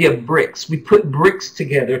in the idea of bricks. We put bricks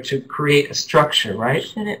together to create a structure, right?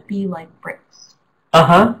 Should it be like bricks?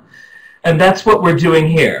 Uh-huh. And that's what we're doing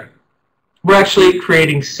here. We're actually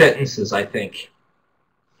creating sentences, I think.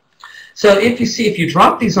 So if you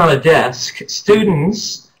drop these on a desk,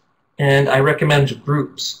 students, and I recommend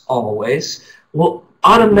groups always, will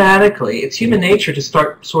automatically, it's human nature to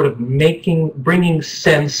start sort of bringing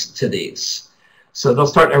sense to these. So they'll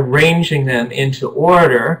start arranging them into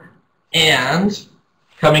order and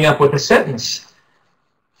coming up with a sentence.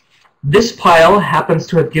 This pile happens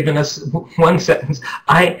to have given us one sentence,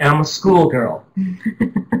 I am a schoolgirl.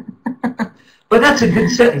 But that's a good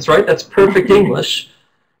sentence, right? That's perfect English.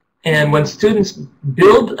 And when students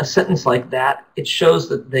build a sentence like that, it shows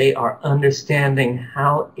that they are understanding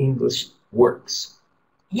how English works.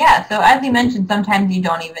 Yeah, so as you mentioned, sometimes you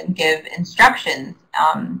don't even give instructions.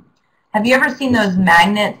 Have you ever seen those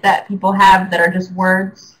magnets that people have that are just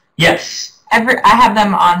words? Yes. I have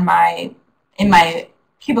them on in my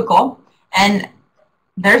cubicle, and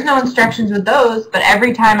there's no instructions with those, but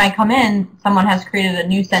every time I come in, someone has created a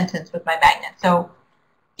new sentence with my magnet. So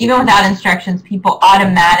even without instructions, people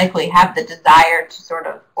automatically have the desire to sort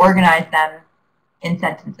of organize them in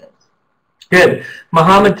sentences. Good.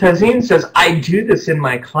 Mohammed Tazeen says, I do this in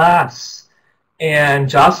my class. And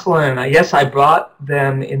Jocelyn, yes, I brought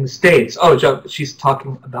them in the States. Oh, she's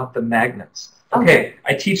talking about the magnets. Okay,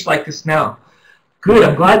 I teach like this now. Good.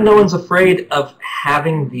 I'm glad no one's afraid of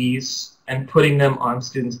having these and putting them on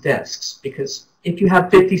students' desks. Because if you have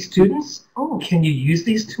 50 students, can you use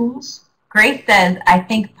these tools? Grace says, I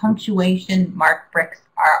think punctuation mark bricks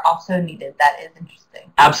are also needed. That is interesting.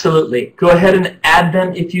 Absolutely. Go ahead and add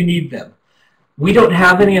them if you need them. We don't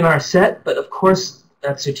have any in our set, but of course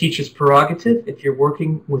that's your teacher's prerogative. If you're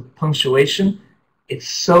working with punctuation, It's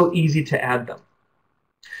so easy to add them.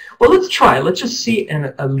 Well, let's try. Let's just see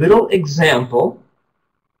a little example.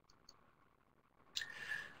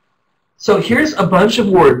 So here's a bunch of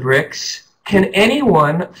word bricks. Can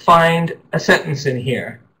anyone find a sentence in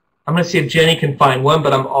here? I'm going to see if Jenny can find one,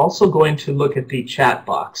 but I'm also going to look at the chat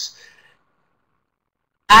box.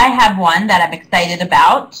 I have one that I'm excited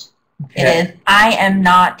about. Okay. It is, I am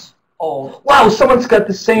not old. Wow, someone's got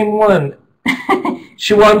the same one.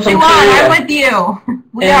 Siwan from Siwan, Korea. I'm with you.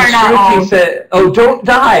 We and are not Shruti old. said, "Oh, don't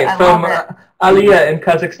die," I from love it. Aliyah in It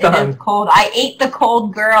Kazakhstan. is cold. I ate the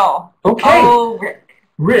cold girl. Okay, Oh, Rick.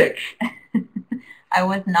 Rick. I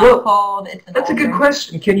was not Well, cold. It's an That's a good older-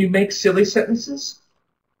 question. Can you make silly sentences?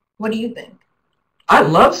 What do you think? I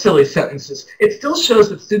love silly sentences. It still shows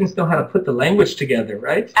that students know how to put the language together,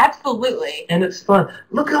 right? Absolutely. And it's fun.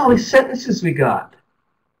 Look at all these sentences we got.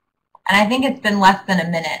 And I think it's been less than a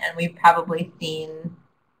minute, and we've probably seen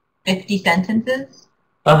 50 sentences.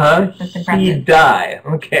 Uh-huh. That's He impressive. die.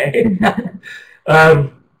 Okay.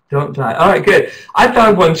 Don't die. All right, good. I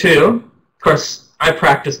found one too. Of course, I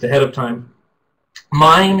practiced ahead of time.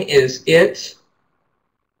 Mine is, it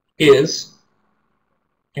is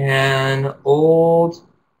an old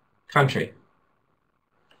country.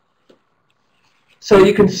 So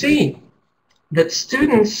you can see that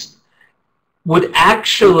students would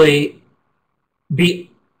actually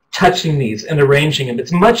be touching these and arranging them.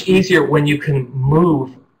 It's much easier when you can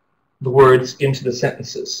move the words into the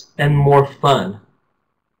sentences and more fun.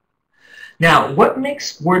 Now, what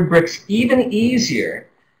makes word bricks even easier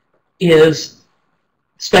is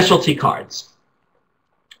specialty cards.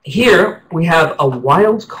 Here we have a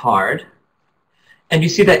wild card, and you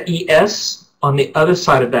see that ES on the other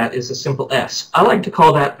side of that is a simple S. I like to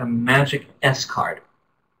call that a magic S card.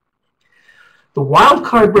 The wild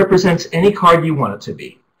card represents any card you want it to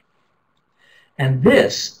be. And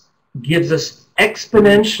this gives us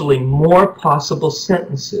exponentially more possible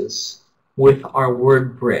sentences with our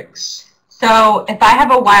word bricks. So if I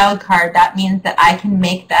have a wild card, that means that I can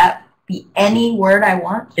make that be any word I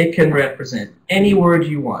want? It can represent any word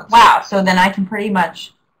you want. Wow, so then I can pretty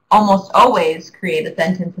much almost always create a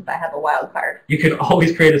sentence if I have a wild card. You can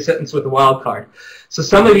always create a sentence with a wild card. So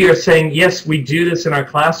some of you are saying, yes, we do this in our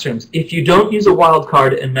classrooms. If you don't use a wild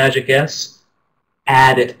card in Magic S,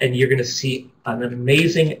 add it, and you're going to see an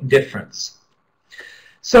amazing difference.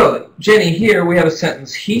 So, Jenny, here we have a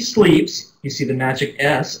sentence. He sleeps. You see the Magic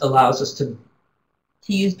S allows us to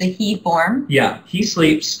use the he form. Yeah, he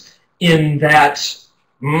sleeps in that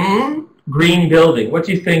green building. What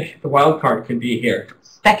do you think the wild card could be here?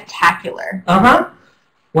 Spectacular. Uh-huh.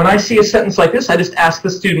 When I see a sentence like this, I just ask the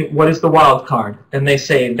student, what is the wild card? And they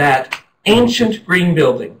say, that ancient green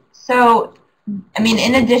building. So, I mean,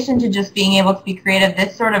 in addition to just being able to be creative,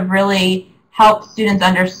 this sort of really helps students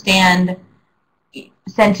understand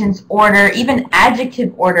sentence order. Even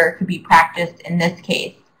adjective order could be practiced in this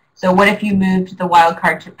case. So what if you moved the wild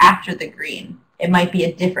card to after the green? It might be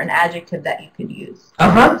a different adjective that you could use.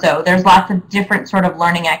 Uh-huh. So there's lots of different sort of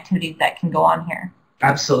learning activities that can go on here.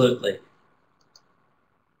 Absolutely.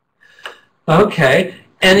 Okay,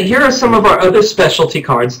 and here are some of our other specialty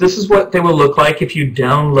cards. This is what they will look like if you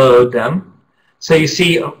download them. So you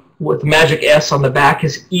see with the Magic S on the back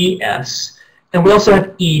is ES. And we also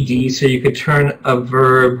have ED, so you could turn a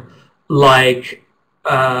verb like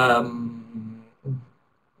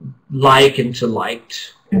into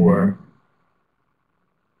liked, or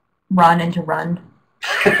Run into run.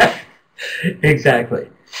 Exactly.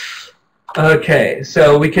 Okay,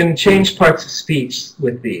 so we can change parts of speech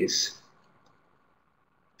with these.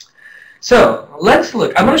 So let's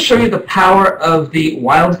look. I'm going to show you the power of the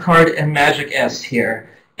wildcard and Magic S here.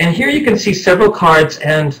 And here you can see several cards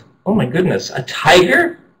and, oh my goodness, a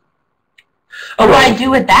tiger? Oh, What do I do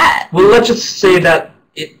with that? well, let's just say that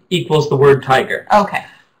it equals the word tiger. Okay.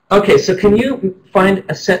 Okay, so can you find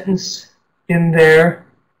a sentence in there?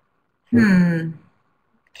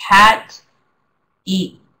 Cat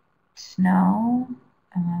eat snow.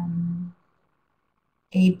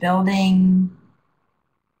 A building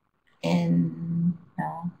in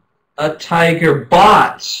no. A tiger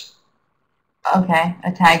bought Okay,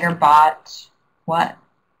 a tiger bought what?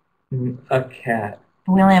 a cat.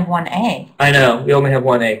 We only have one A. I know, we only have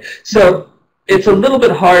one A. So it's a little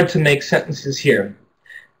bit hard to make sentences here.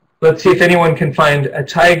 Let's see if anyone can find a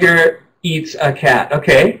tiger eats a cat.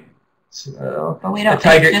 Okay. So But we don't. a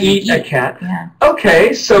tiger it's just eat a cat. Yeah.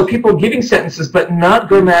 Okay, so people giving sentences, but not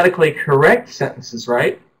grammatically correct sentences,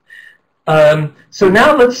 right? So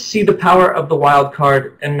now let's see the power of the wild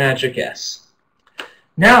card and Magic S.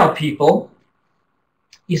 Now, people,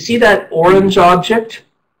 you see that orange object?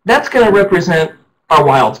 That's going to represent our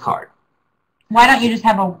wild card. Why don't you just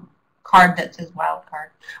have a card that says wild card?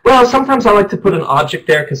 Well, sometimes I like to put an object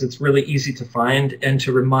there because it's really easy to find and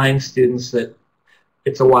to remind students that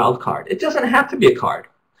it's a wild card. It doesn't have to be a card.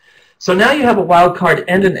 So now you have a wild card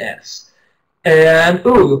and an S. And,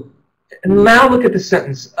 ooh, now look at the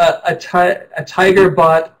sentence. A tiger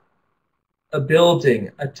bought a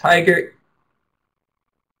building. A tiger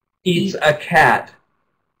eats a cat.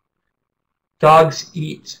 Dogs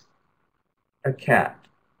eat a cat.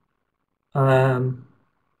 A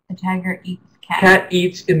tiger eats cat. Cat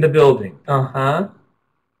eats in the building. Uh-huh.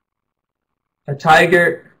 A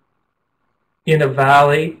tiger in a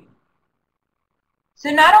valley.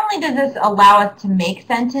 So not only does this allow us to make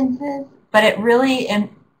sentences, but it really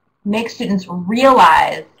makes students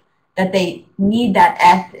realize that they need that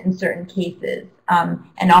S in certain cases,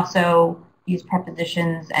 and also use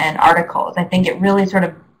prepositions and articles. I think it really sort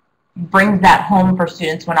of brings that home for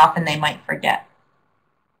students when often they might forget.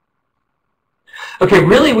 Okay,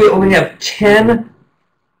 really we only have 10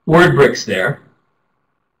 word bricks there.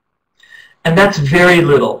 And that's very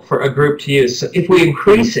little for a group to use. So if we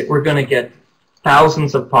increase it, we're going to get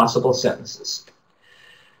thousands of possible sentences.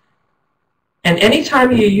 And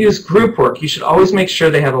anytime you use group work, you should always make sure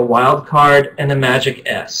they have a wild card and a magic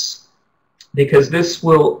S, because this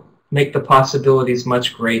will make the possibilities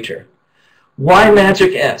much greater. Why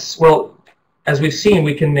magic S? Well, as we've seen,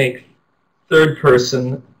 we can make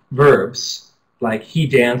third-person verbs, like he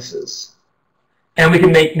dances. And we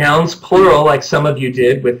can make nouns plural, like some of you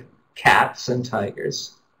did with cats and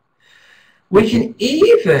tigers. We can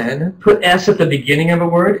even put S at the beginning of a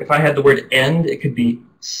word. If I had the word end, it could be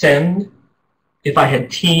send. If I had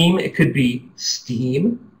team, it could be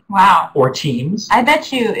steam. Wow. Or teams. I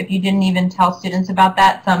bet you if you didn't even tell students about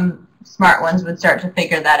that, some smart ones would start to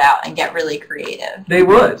figure that out and get really creative. They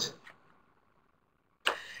would.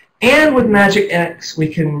 And with Magic S, we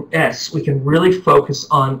can really focus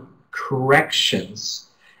on corrections.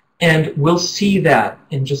 And we'll see that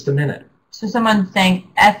in just a minute. So someone's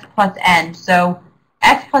saying S plus end. So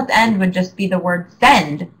S plus end would just be the word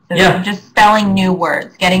send. So yeah. Just spelling new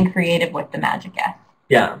words, getting creative with the magic S.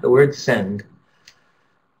 Yeah, the word send.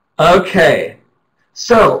 Okay,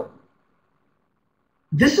 so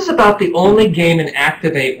this is about the only game in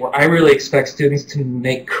Activate where I really expect students to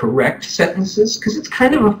make correct sentences, because it's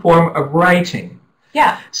kind of a form of writing.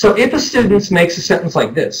 Yeah. So if a student makes a sentence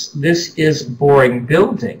like this is boring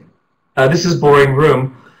building, this is boring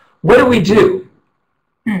room, what do?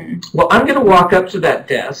 Well, I'm going to walk up to that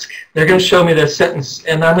desk, they're going to show me their sentence,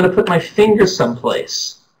 and I'm going to put my finger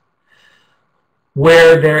someplace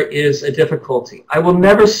where there is a difficulty. I will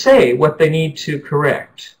never say what they need to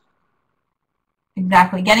correct.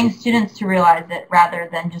 Exactly. Getting students to realize it rather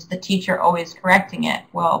than just the teacher always correcting it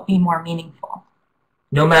will be more meaningful.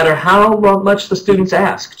 No matter how much the students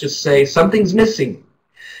ask, just say something's missing.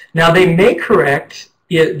 Now they may correct,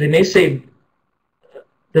 they may say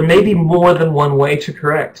there may be more than one way to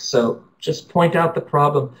correct, so just point out the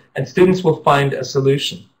problem and students will find a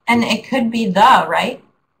solution. And it could be the, right?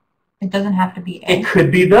 It doesn't have to be a. It could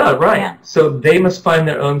be the, right. Yeah. So they must find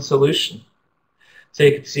their own solution. So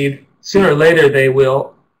you can see sooner or later they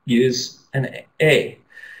will use an A.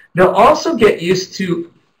 They'll also get used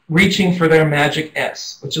to reaching for their magic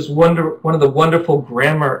S, which is one of the wonderful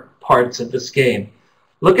grammar parts of this game.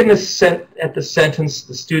 Look at the sentence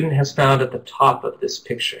the student has found at the top of this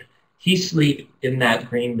picture. He sleep in that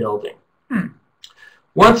green building.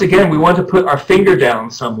 Once again, we want to put our finger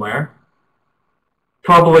down somewhere,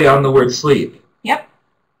 probably on the word sleep. Yep.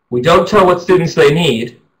 We don't tell what students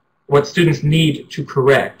need to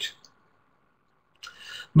correct.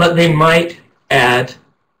 But they might add,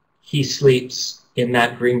 he sleeps in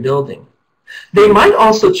that green building. They might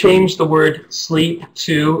also change the word sleep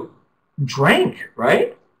to drank,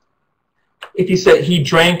 right? If you said he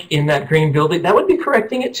drank in that green building, that would be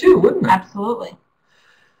correcting it too, wouldn't it? Absolutely.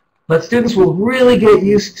 But students will really get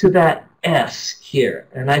used to that S here.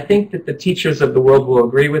 And I think that the teachers of the world will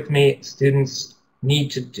agree with me. Students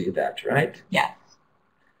need to do that, right? Yes.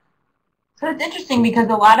 So it's interesting because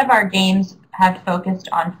a lot of our games have focused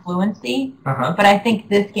on fluency, but I think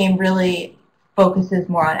this game really focuses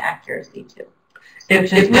more on accuracy too.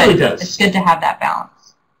 It really does. It's good to have that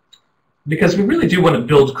balance. Because we really do want to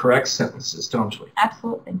build correct sentences, don't we?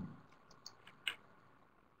 Absolutely.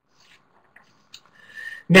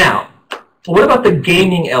 Now, what about the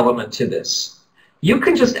gaming element to this? You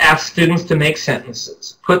can just ask students to make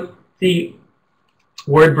sentences. Put the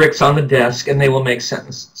word bricks on the desk and they will make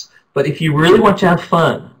sentences. But if you really want to have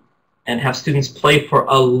fun and have students play for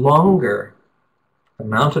a longer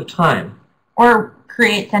amount of time, or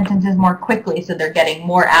create sentences more quickly so they're getting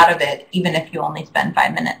more out of it even if you only spend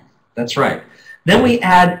 5 minutes. That's right. Then we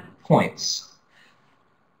add points.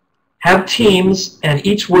 Have teams, and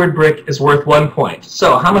each word brick is worth 1 point.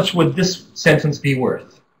 So how much would this sentence be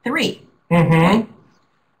worth? 3. Mm-hmm.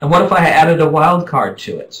 And what if I added a wild card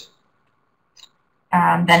to it?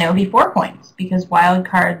 Then it would be 4 points, because wild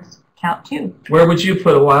cards count too. Where would you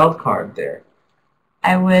put a wild card there?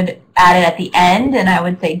 I would add it at the end, and I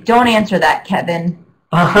would say, don't answer that, Kevin.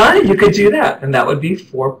 You could do that, and that would be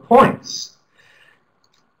 4 points.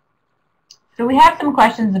 So we have some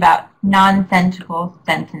questions about nonsensical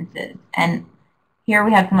sentences. And here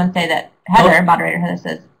we have someone say that, Heather, moderator Heather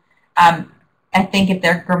says, I think if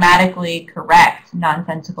they're grammatically correct,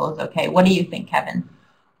 nonsensical is okay. What do you think, Kevin?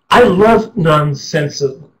 I love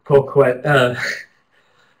nonsensical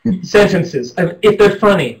sentences, if they're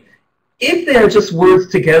funny. If they're just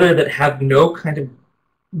words together that have no kind of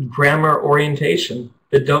grammar orientation,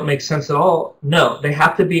 that don't make sense at all, no, they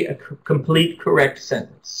have to be a complete correct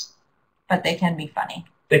sentence. But they can be funny.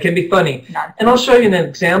 They can be funny. Nonsense. And I'll show you an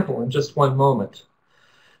example in just one moment.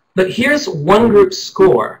 But here's one group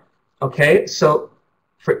score, okay? So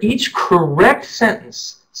for each correct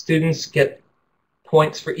sentence, students get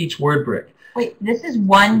points for each word brick. Wait, this is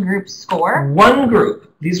one group score? One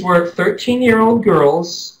group. These were 13-year-old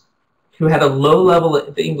girls who had a low level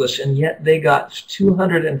of English, and yet they got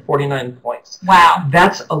 249 points. Wow.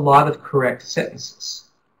 That's a lot of correct sentences.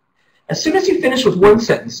 As soon as you finish with one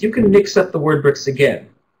sentence, you can mix up the word bricks again.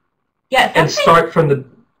 Yeah, and start from the...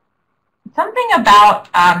 Something about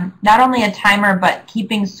not only a timer, but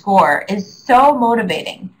keeping score is so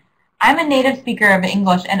motivating. I'm a native speaker of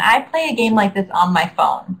English, and I play a game like this on my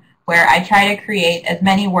phone, where I try to create as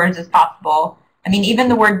many words as possible. I mean, even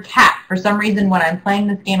the word cat, for some reason, when I'm playing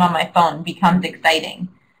this game on my phone, becomes exciting.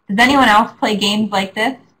 Does anyone else play games like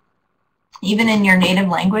this, even in your native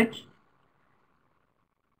language?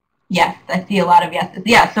 Yes, I see a lot of yeses.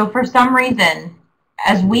 Yeah, so for some reason,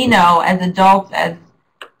 as we know, as adults, as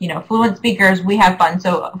fluent speakers, we have fun.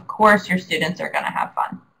 So of course your students are going to have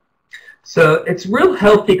fun. So it's real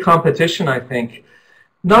healthy competition, I think,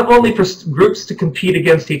 not only for groups to compete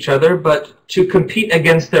against each other, but to compete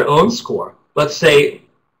against their own score. Let's say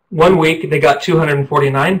 1 week they got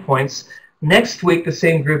 249 points. Next week the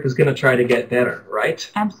same group is going to try to get better, right?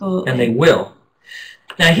 Absolutely. And they will.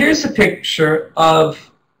 Now here's a picture of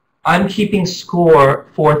I'm keeping score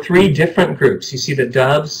for 3 different groups. You see the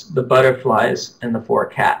doves, the butterflies, and the 4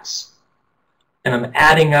 cats. And I'm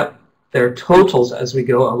adding up their totals as we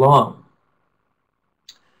go along.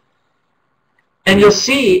 And you'll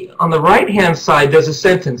see on the right-hand side there's a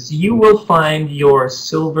sentence, you will find your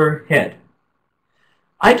silver head.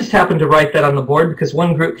 I just happened to write that on the board because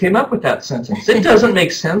one group came up with that sentence. It doesn't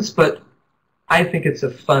make sense, but I think it's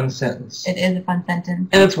a fun sentence. It is a fun sentence.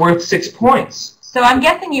 And it's worth 6 points. So I'm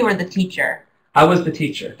guessing you were the teacher. I was the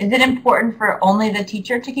teacher. Is it important for only the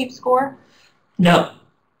teacher to keep score? No.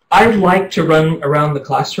 I like to run around the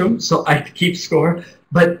classroom, so I keep score.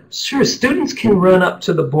 But sure, students can run up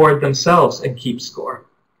to the board themselves and keep score.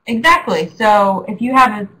 Exactly. So if you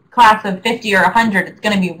have a class of 50 or 100, it's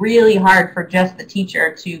going to be really hard for just the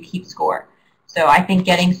teacher to keep score. So I think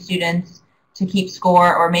getting students to keep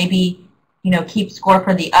score, or maybe keep score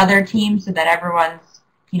for the other team so that everyone's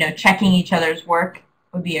checking each other's work,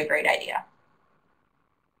 would be a great idea.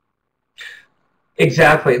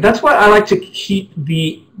 Exactly. That's why I like to keep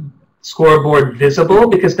the scoreboard visible,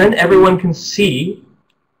 because then everyone can see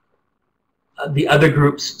the other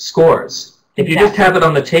group's scores. If you just have it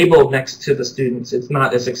on the table next to the students, it's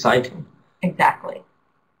not as exciting. Exactly.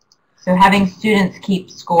 So having students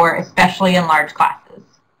keep score, especially in large classes.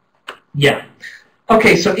 Yeah.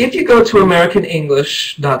 Okay, so if you go to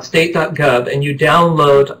americanenglish.state.gov and you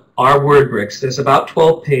download our word bricks, there's about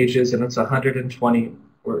 12 pages and it's 120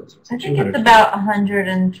 words. I think it's about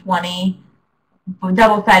 120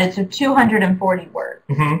 double-sided, so 240 words.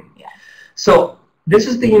 Mm-hmm. Yeah. So this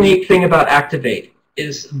is the unique thing about Activate,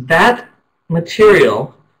 is that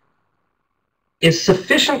material is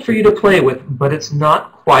sufficient for you to play with, but it's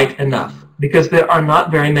not quite enough because there are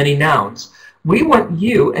not very many nouns. We want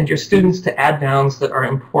you and your students to add nouns that are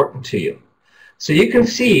important to you. So you can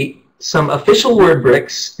see some official word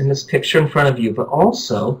bricks in this picture in front of you, but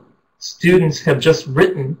also students have just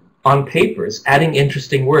written on papers adding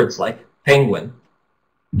interesting words like penguin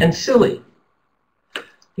and silly.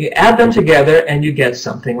 You add them together and you get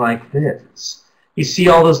something like this. You see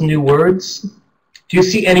all those new words? Do you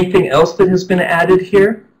see anything else that has been added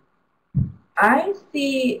here? I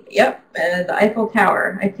see, yep, the Eiffel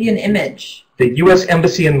Tower. I see an image. The U.S.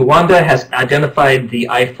 Embassy in Luanda has identified the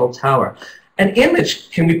Eiffel Tower. An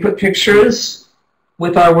image, can we put pictures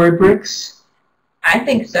with our word bricks? I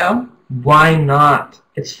think so. Why not?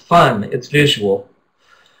 It's fun. It's visual.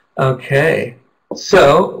 Okay.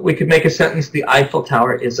 So we could make a sentence, the Eiffel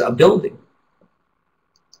Tower is a building.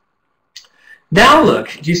 Now look,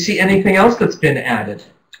 do you see anything else that's been added?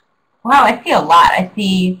 Wow, I see a lot. I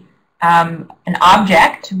see an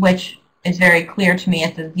object, which is very clear to me.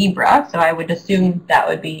 It's a zebra, so I would assume that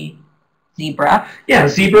would be zebra. Yeah,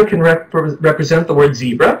 zebra can represent the word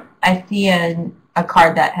zebra. I see a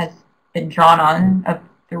card that has been drawn on of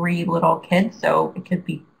 3 little kids, so it could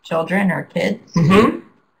be children or kids. Mm-hmm.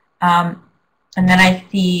 And then I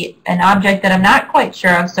see an object that I'm not quite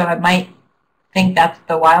sure of, so I might think that's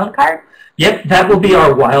the wild card. Yep, that will be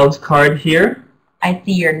our wild card here. I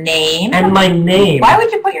see your name. And my name. Why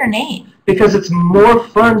would you put your name? Because it's more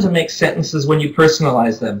fun to make sentences when you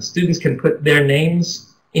personalize them. Students can put their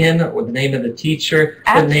names in, or the name of the teacher,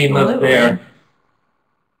 Absolutely. the name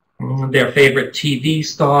of their favorite TV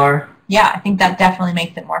star. Yeah, I think that definitely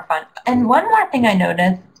makes it more fun. And one more thing I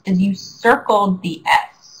noticed is you circled the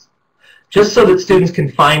S. Just so that students can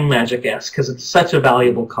find Magic S, because it's such a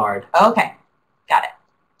valuable card. Okay, got it.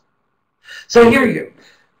 So here you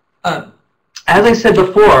go. As I said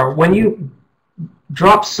before, when you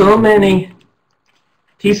drop so many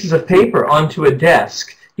pieces of paper onto a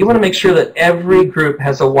desk, you want to make sure that every group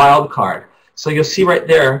has a wild card. So you'll see right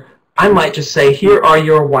there, I might just say, here are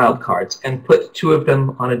your wild cards, and put 2 of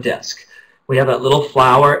them on a desk. We have that little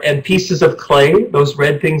flower and pieces of clay. Those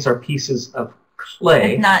red things are pieces of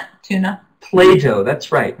clay. It's not tuna. Play-Doh,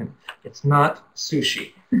 that's right. It's not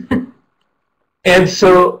sushi. And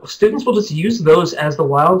so students will just use those as the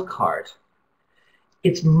wild card.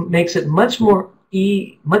 It makes it much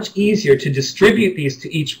easier to distribute these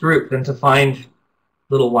to each group than to find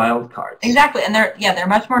little wild cards. Exactly, and they're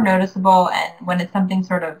much more noticeable, and when it's something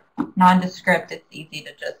sort of nondescript, it's easy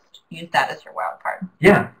to just use that as your wild card.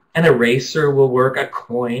 Yeah, an eraser will work, a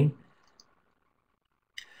coin.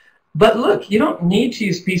 But look, you don't need to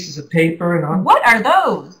use pieces of paper and all. What are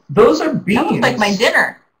those? Those are beans. That looks like my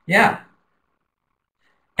dinner. Yeah.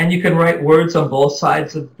 And you can write words on both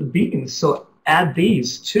sides of the beans, so add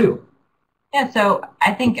these too. Yeah, so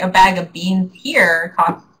I think a bag of beans here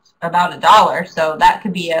costs about $1, so that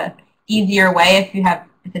could be a easier way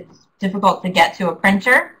if it's difficult to get to a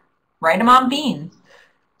printer, write them on beans.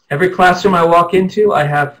 Every classroom I walk into, I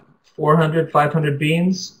have 400, 500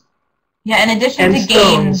 beans. Yeah, in addition to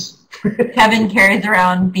games, Kevin carries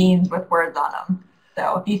around beans with words on them.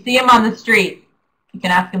 So if you see him on the street, you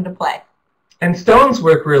can ask him to play. And stones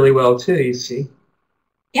work really well too, you see.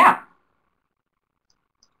 Yeah.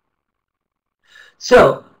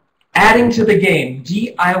 So, adding to the game,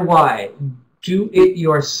 DIY,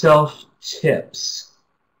 do-it-yourself tips.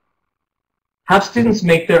 Have students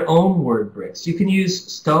make their own word bricks. You can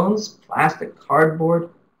use stones, plastic,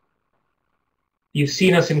 cardboard. You've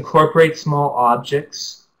seen us incorporate small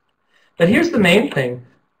objects. But here's the main thing.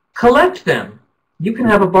 Collect them. You can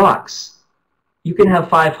have a box. You can have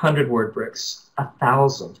 500 word bricks,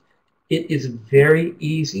 1,000. It is very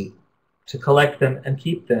easy to collect them and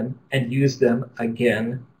keep them and use them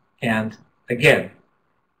again and again.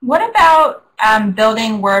 What about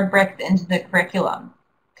building word bricks into the curriculum?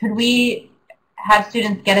 Could we have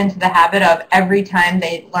students get into the habit of every time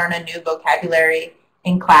they learn a new vocabulary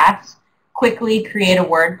in class, quickly create a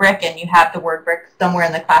word brick, and you have the word brick somewhere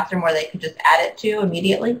in the classroom where they could just add it to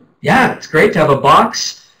immediately? Yeah, it's great to have a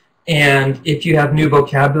box. And if you have new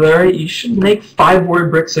vocabulary, you should make 5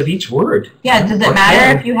 word bricks of each word. Yeah, does it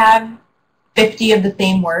matter if you have 50 of the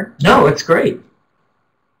same word? No, it's great.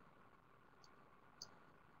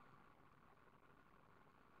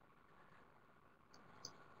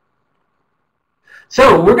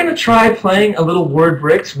 So we're going to try playing a little word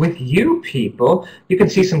bricks with you people. You can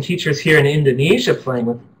see some teachers here in Indonesia playing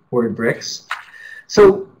with word bricks.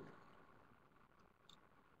 So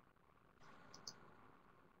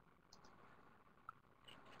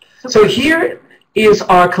here is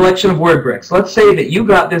our collection of word bricks. Let's say that you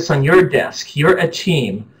got this on your desk. You're a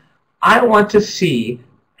team. I want to see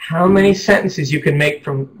how many sentences you can make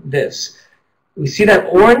from this. We see that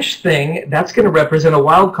orange thing, that's going to represent a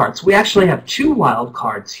wild card. So we actually have 2 wild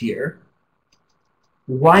cards here.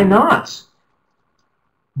 Why not?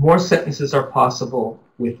 More sentences are possible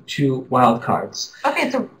with 2 wild cards.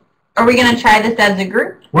 Okay, so are we going to try this as a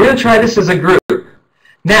group? We're going to try this as a group.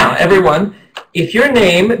 Now, everyone, if your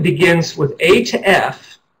name begins with A to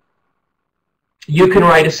F, you can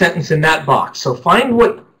write a sentence in that box. So find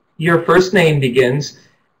what your first name begins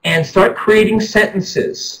and start creating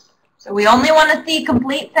sentences. So we only want to see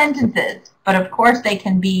complete sentences, but of course they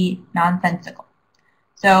can be nonsensical.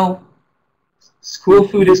 So school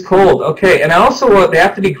food is cold. Okay, and I also want, they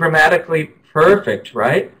have to be grammatically perfect,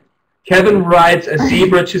 right? Kevin rides a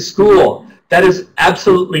zebra to school. That is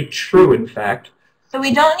absolutely true, in fact. So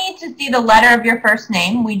we don't need to see the letter of your first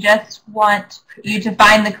name. We just want you to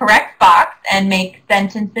find the correct box and make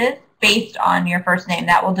sentences based on your first name.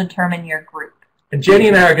 That will determine your group. And Jenny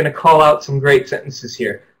and I are going to call out some great sentences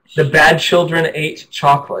here. The bad children ate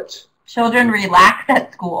chocolate. Children relax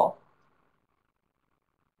at school.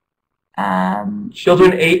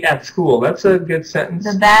 Children ate at school. That's a good sentence.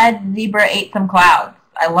 The bad zebra ate some clouds.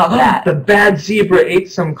 I love that. The bad zebra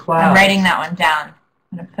ate some clouds. I'm writing that one down.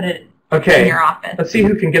 I'm going to put it in your office. Let's see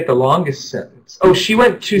who can get the longest sentence. Oh, she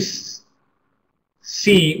went to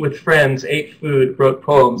sea with friends, ate food, wrote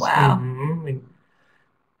poems. Wow. Mm-hmm.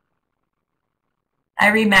 I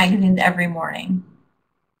read magazines every morning.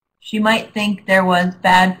 She might think there was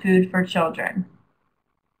bad food for children.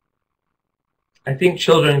 I think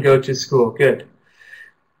children go to school. Good.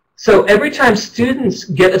 So every time students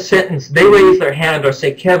get a sentence, they raise their hand or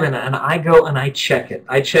say, Kevin, and I go and I check it.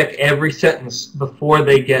 I check every sentence before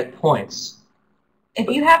they get points. If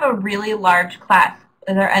you have a really large class,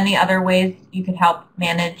 are there any other ways you could help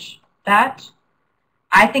manage that?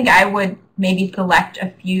 I think I would maybe select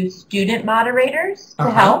a few student moderators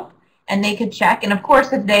to help, and they could check. And of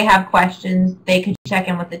course, if they have questions, they could check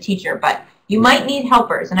in with the teacher. But you might need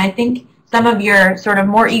helpers, and I think some of your sort of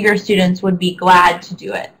more eager students would be glad to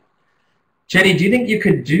do it. Jenny, do you think you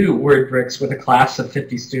could do word bricks with a class of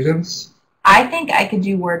 50 students? I think I could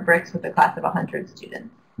do word bricks with a class of 100 students.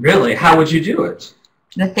 Really? How would you do it?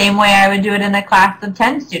 The same way I would do it in a class of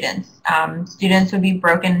 10 students. Students would be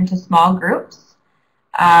broken into small groups.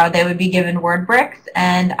 They would be given word bricks,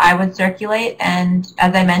 and I would circulate. And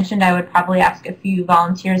as I mentioned, I would probably ask a few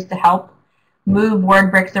volunteers to help move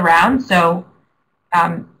word bricks around. So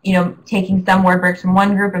you know, taking some word bricks from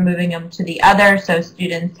one group and moving them to the other so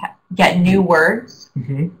students get new words.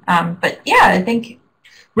 Mm-hmm. But yeah, I think...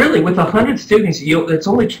 Really, with 100 students, it's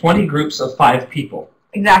only 20 groups of 5 people.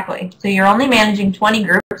 Exactly. So you're only managing 20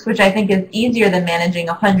 groups, which I think is easier than managing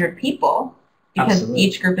 100 people because Absolutely.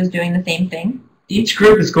 Each group is doing the same thing. Each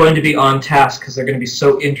group is going to be on task because they're going to be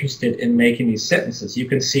so interested in making these sentences. You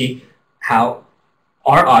can see how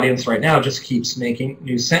our audience right now just keeps making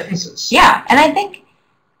new sentences. Yeah, and I think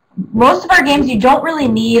most of our games, you don't really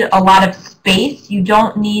need a lot of space. You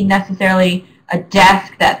don't need necessarily a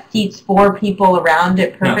desk that seats 4 people around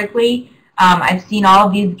it perfectly. No. I've seen all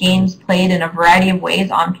of these games played in a variety of ways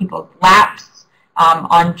on people's laps,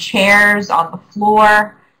 on chairs, on the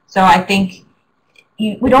floor. So I think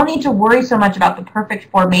we don't need to worry so much about the perfect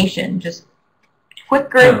formation. Just quick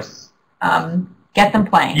groups, get them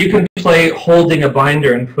playing. You can play holding a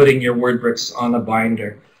binder and putting your word bricks on a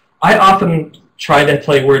binder. I often try to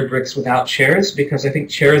play word bricks without chairs because I think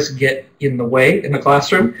chairs get in the way in the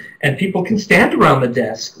classroom, and people can stand around the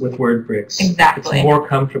desk with word bricks. Exactly. It's more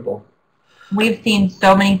comfortable. We've seen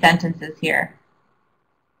so many sentences here.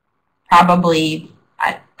 Probably,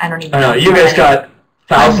 I don't even know. You guys got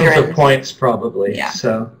thousands Hundreds. of points probably. Yeah.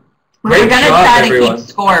 So we're going to try to keep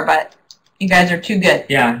score, but you guys are too good.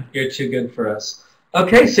 Yeah, you're too good for us.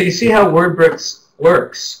 Okay, so you see how word bricks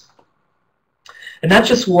works. And that's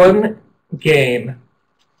just one game.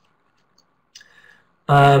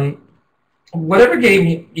 Whatever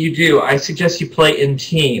game you do, I suggest you play in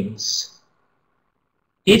teams.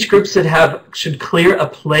 Each group should clear a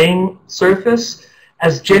playing surface.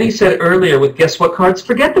 As Jenny said earlier with Guess What cards,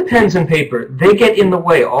 forget the pens and paper. They get in the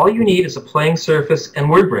way. All you need is a playing surface and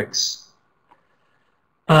word bricks.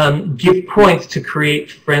 Give points to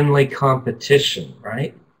create friendly competition,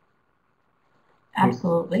 right?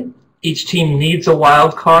 Absolutely. Each team needs a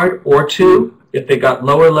wild card or 2. If they got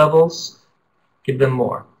lower levels, give them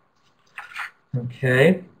more.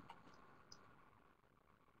 Okay.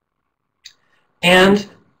 And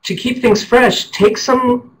to keep things fresh, take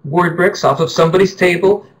some word bricks off of somebody's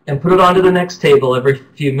table and put it onto the next table every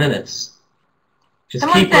few minutes. Just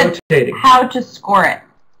Someone keep said rotating. How to score it?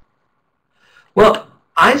 Well,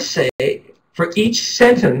 I say for each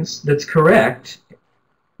sentence that's correct,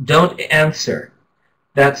 don't answer.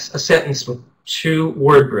 That's a sentence with 2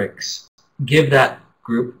 word bricks. Give that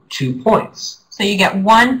group 2 points. So you get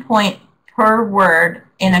 1 point per word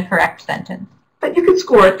in a correct sentence. But you can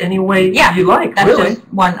score it any way you like, that's really. just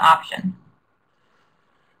one option.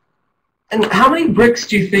 And how many bricks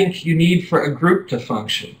do you think you need for a group to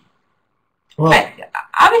function? Well,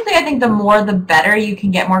 obviously, I think the more the better. You can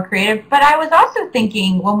get more creative. But I was also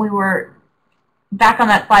thinking when we were back on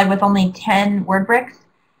that slide with only 10 word bricks,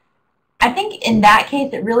 I think in that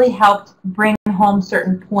case it really helped bring home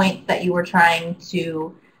certain points that you were trying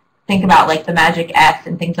to think about, like the magic S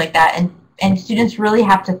and things like that. And students really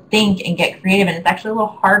have to think and get creative, and it's actually a little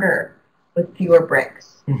harder with fewer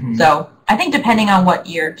bricks. Mm-hmm. So I think depending on what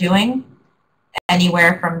you're doing,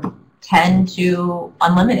 anywhere from 10 to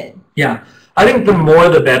unlimited. Yeah, I think the more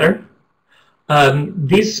the better.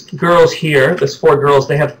 These girls here, these 4 girls,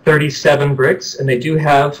 they have 37 bricks, and they do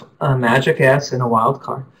have a magic S and a wild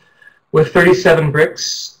card. With 37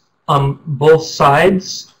 bricks on both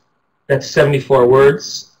sides, that's 74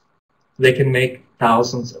 words. They can make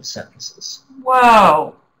thousands of sentences.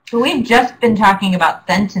 Whoa. So we've just been talking about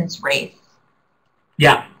sentence race.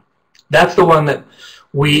 Yeah, that's the one that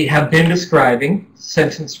we have been describing,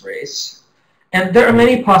 sentence race. And there are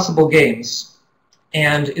many possible games.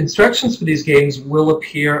 And instructions for these games will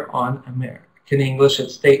appear on American English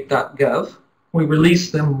at state.gov. We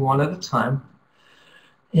release them one at a time.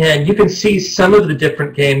 And you can see some of the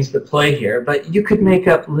different games that play here, but you could make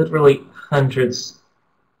up literally hundreds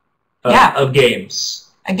of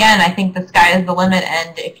games. Again, I think the sky is the limit,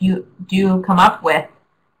 and if you do come up with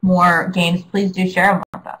more games, please do share them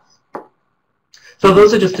with us. So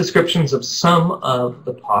those are just descriptions of some of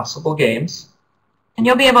the possible games. And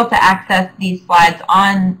you'll be able to access these slides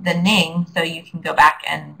on the Ning, so you can go back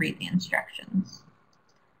and read the instructions.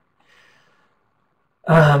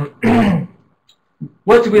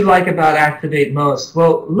 What do we like about Activate most?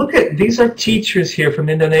 Well, look at, these are teachers here from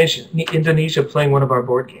Indonesia playing one of our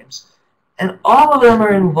board games. And all of them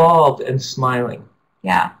are involved and smiling.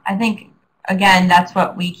 Yeah, I think, again, that's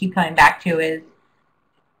what we keep coming back to is,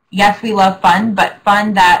 yes, we love fun, but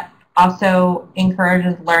fun that also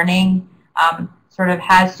encourages learning, sort of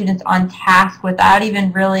has students on task without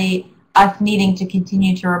even really us needing to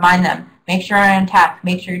continue to remind them, make sure you're on task,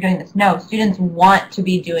 make sure you're doing this. No, students want to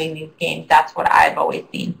be doing these games. That's what I've always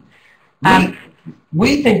seen.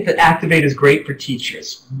 We think that Activate is great for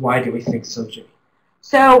teachers. Why do we think so, Jenny?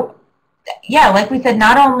 So, yeah, like we said,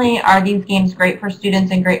 not only are these games great for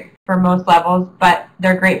students and great for most levels, but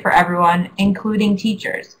they're great for everyone, including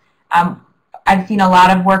teachers. I've seen a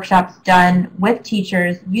lot of workshops done with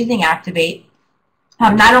teachers using Activate.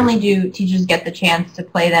 Not only do teachers get the chance to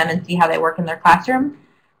play them and see how they work in their classroom,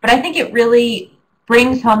 but I think it really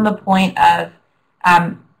brings home the point of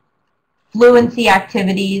fluency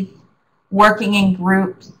activities, working in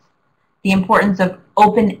groups, the importance of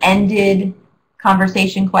open-ended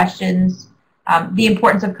conversation questions, the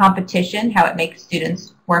importance of competition, how it makes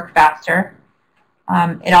students work faster.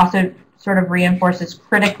 It also sort of reinforces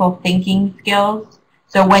critical thinking skills.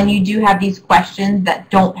 So when you do have these questions that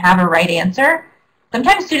don't have a right answer,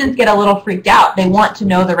 sometimes students get a little freaked out. They want to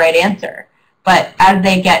know the right answer. But as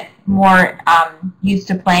they get more used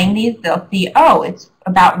to playing these, they'll see, oh, it's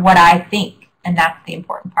about what I think, and that's the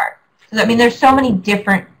important part. So, I mean, there's so many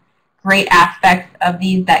different great aspects of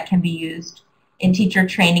these that can be used in teacher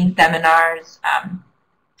training seminars,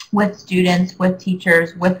 with students, with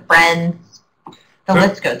teachers, with friends. The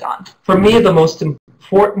list goes on. For me, the most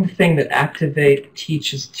important thing that Activate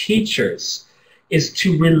teaches teachers is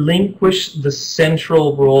to relinquish the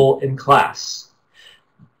central role in class.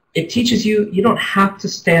 It teaches you, you don't have to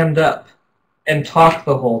stand up and talk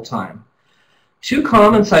the whole time. 2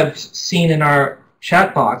 comments I've seen in our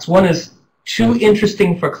chat box. One is, too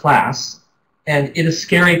interesting for class, and it is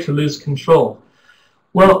scary to lose control.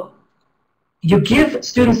 Well, you give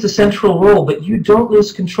students the central role, but you don't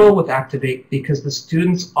lose control with Activate because the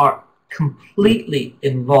students are completely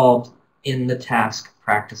involved in the task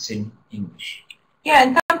practicing English. Yeah,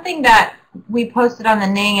 and something that we posted on the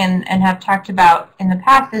Ning and have talked about in the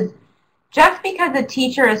past is just because a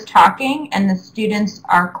teacher is talking and the students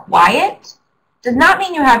are quiet does not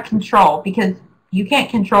mean you have control, because you can't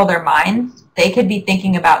control their minds. They could be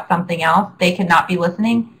thinking about something else. They could not be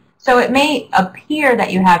listening. So it may appear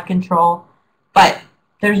that you have control, but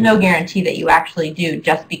there's no guarantee that you actually do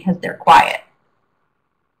just because they're quiet.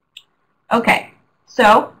 Okay,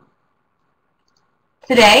 so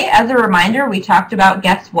today, as a reminder, we talked about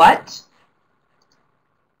guess what?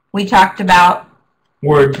 We talked about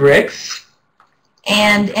word bricks.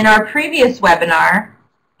 And in our previous webinar,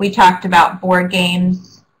 we talked about board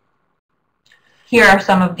games. Here are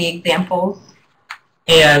some of the examples.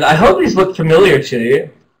 And I hope these look familiar to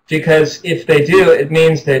you, because if they do, it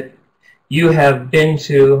means that you have been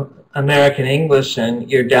to American English and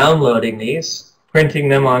you're downloading these, printing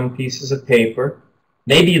them on pieces of paper,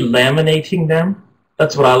 maybe laminating them.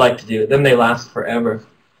 That's what I like to do. Then they last forever.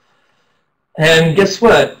 And guess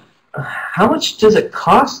what? How much does it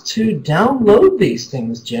cost to download these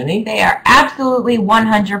things, Jenny? They are absolutely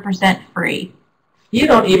 100% free. You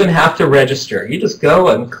don't even have to register. You just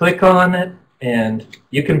go and click on it, and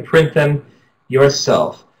you can print them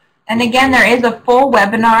yourself. And again, there is a full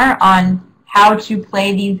webinar on how to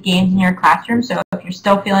play these games in your classroom, so if you're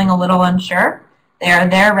still feeling a little unsure, they are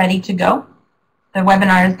there ready to go. the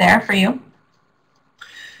webinar is there for you.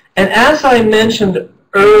 And as I mentioned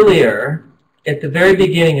earlier, at the very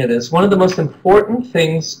beginning of this, one of the most important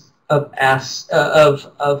things of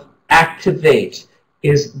Activate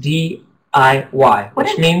is DIY, What which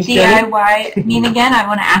does means DIY mean again? I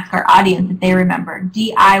want to ask our audience if they remember.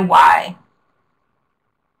 DIY.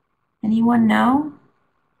 Anyone know?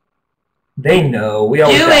 They know. We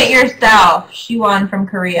always Do ask. it yourself. Shiwon from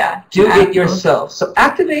Korea. Do it yourself. So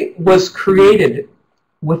Activate was created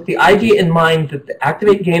with the idea in mind that the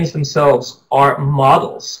Activate games themselves are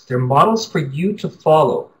models. They're models for you to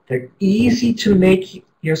follow. They're easy to make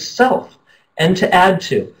yourself and to add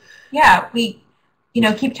to. Yeah, we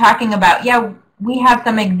keep talking about, we have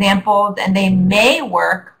some examples and they may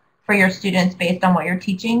work for your students based on what you're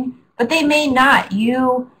teaching, but they may not.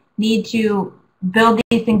 You need to build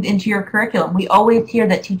these things into your curriculum. We always hear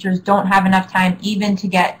that teachers don't have enough time even to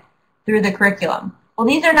get through the curriculum. Well,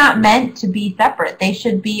 these are not meant to be separate. They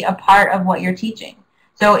should be a part of what you're teaching.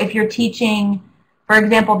 So if you're teaching, for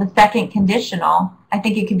example, the second conditional, I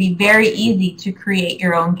think it could be very easy to create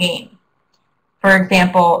your own game. For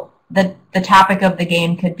example, the topic of the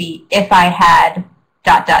game could be if I had ...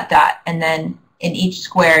 and then in each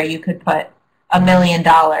square you could put $1 million,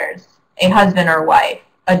 a husband or wife,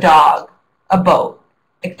 a dog, a boat,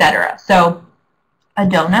 etc. So a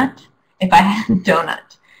donut, if I had a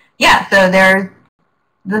donut. Yeah, so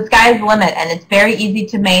the sky's the limit, and it's very easy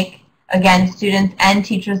to make. Again, students and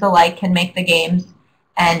teachers alike can make the games,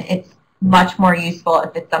 and it's much more useful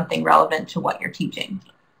if it's something relevant to what you're teaching.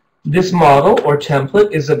 This model or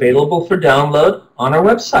template is available for download on our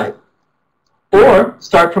website. Or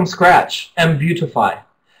start from scratch and beautify.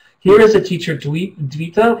 Here is a teacher,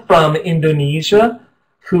 Dwita from Indonesia,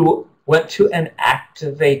 who went to an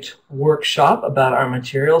Activate workshop about our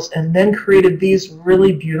materials and then created these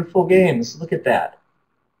really beautiful games. Look at that.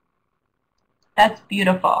 That's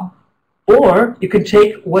beautiful. Or you could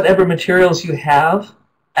take whatever materials you have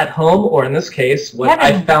at home, or in this case, what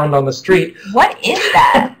I found on the street. What is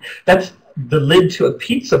that? That's the lid to a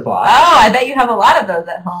pizza box. Oh, I bet you have a lot of those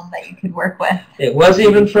at home that you could work with. It was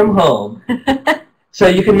even from home. So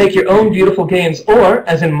you can make your own beautiful games, or,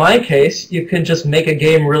 as in my case, you can just make a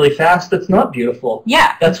game really fast that's not beautiful.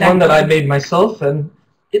 Yeah, that's exactly. One that I made myself, and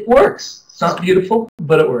it works. It's not beautiful,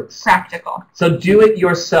 but it works. Practical. So do it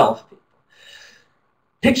yourself.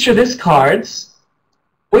 Picture this cards.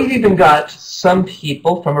 We've even got some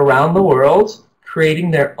people from around the world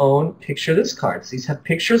creating their own picture this cards. These have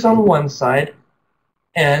pictures on one side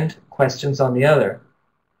and questions on the other.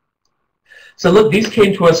 So look, these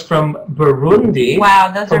came to us from Burundi.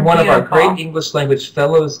 Wow, those from are one beautiful. of our great English language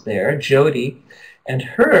fellows there, Jody, and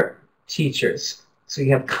her teachers. So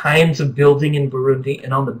you have kinds of building in Burundi,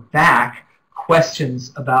 and on the back,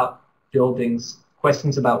 questions about buildings,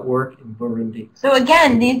 questions about work in Burundi. So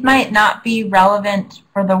again, these might not be relevant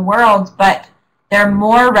for the world, but they're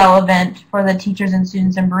more relevant for the teachers and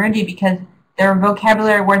students in Burundi because they're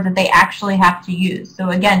vocabulary words that they actually have to use. So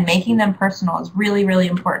again, making them personal is really, really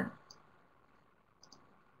important.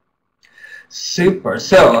 Super.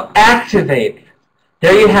 So Activate.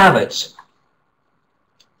 There you have it.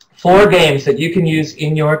 4 games that you can use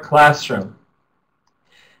in your classroom.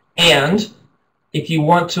 And if you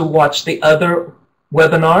want to watch the other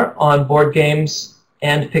webinar on board games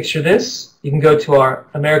and Picture This, you can go to our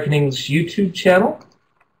American English YouTube channel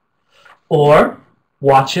or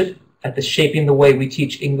watch it at the Shaping the Way We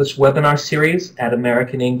Teach English webinar series at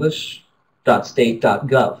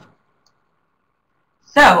americanenglish.state.gov.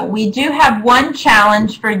 So we do have one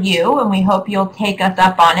challenge for you, and we hope you'll take us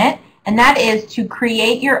up on it, and that is to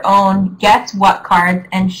create your own Guess What cards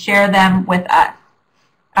and share them with us.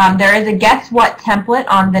 There is a Guess What template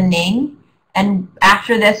on the Ning, and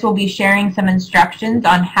after this we'll be sharing some instructions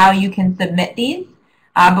on how you can submit these.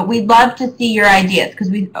 But we'd love to see your ideas because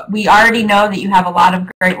we already know that you have a lot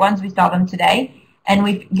of great ones. We saw them today, and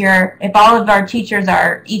if all of our teachers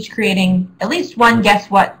are each creating at least one Guess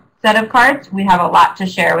What set of cards, we have a lot to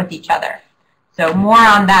share with each other. So more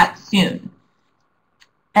on that soon.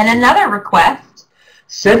 And another request.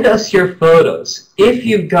 Send us your photos. If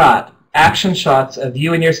you've got action shots of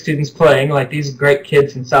you and your students playing, like these great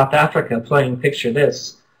kids in South Africa playing Picture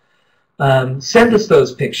This, send us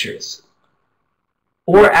those pictures.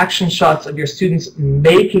 Or action shots of your students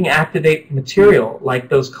making Activate material, like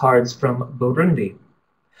those cards from Burundi.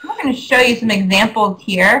 I'm going to show you some examples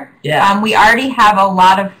here. Yeah. We already have a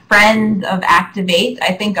lot of friends of Activate.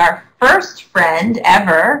 I think our first friend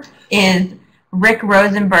ever is Rick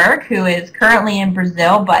Rosenberg, who is currently in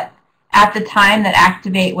Brazil, but at the time that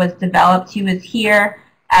Activate was developed, he was here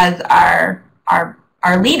as our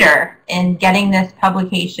leader in getting this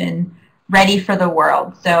publication ready for the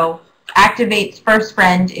world. So Activate's first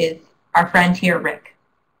friend is our friend here, Rick.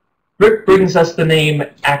 Rick brings us the name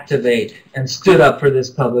Activate and stood up for this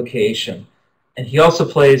publication. And he also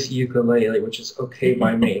plays ukulele, which is okay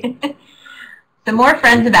by me. The more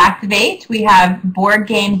friends of Activate, we have Board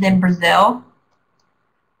Games in Brazil,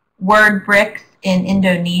 Word Bricks in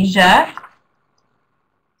Indonesia,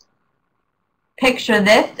 Picture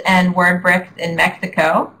This and Word Bricks in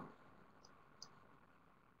Mexico.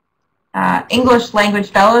 English Language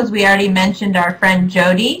Fellows, we already mentioned our friend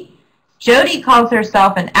Jody. Jody calls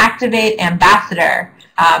herself an Activate ambassador.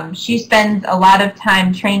 She spends a lot of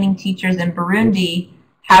time training teachers in Burundi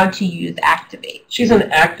how to use Activate. She's an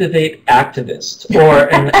Activate activist, or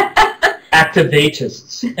an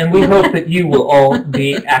activatist, and we hope that you will all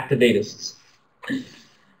be activatists.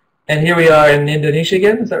 And here we are in Indonesia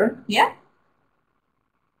again, is that right? Yeah.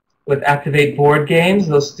 With Activate board games,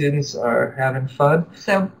 those students are having fun.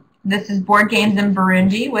 So this is Board Games in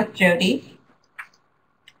Burundi with Jody.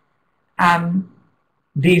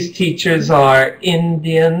 These teachers are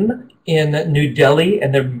Indian in New Delhi,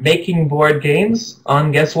 and they're making board games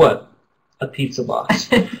on, guess what? A pizza box.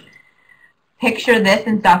 Picture This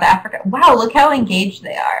in South Africa. Wow, look how engaged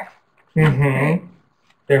they are. Mm-hmm.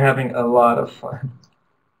 They're having a lot of fun.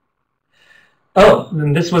 Oh,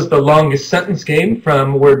 and this was the longest sentence game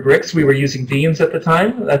from Word Bricks. We were using beans at the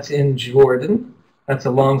time. That's in Jordan. That's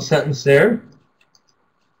a long sentence there.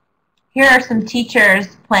 Here are some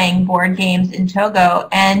teachers playing board games in Togo,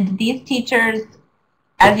 and these teachers,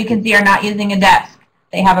 as you can see, are not using a desk.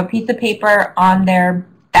 They have a piece of paper on their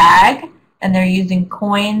bag, and they're using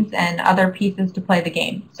coins and other pieces to play the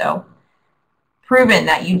game. So, proven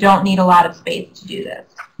that you don't need a lot of space to do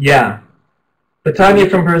this. Yeah. But Tanya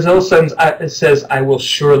from Brazil says, I will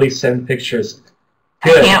surely send pictures.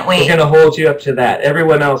 Good. I can't wait. We're going to hold you up to that.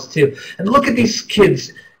 Everyone else, too. And look at these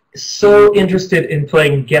kids. So interested in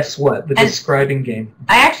playing Guess What, the describing game.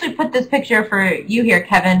 I actually put this picture for you here,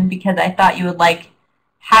 Kevin, because I thought you would like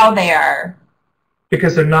how they are.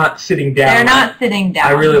 Because they're not sitting down. They're not sitting down.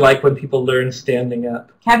 I really like when people learn standing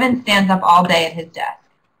up. Kevin stands up all day at his desk.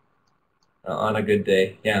 On a good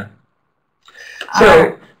day, yeah.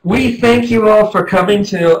 So we thank you all for coming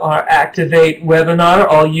to our Activate webinar,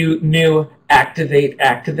 all you new Activate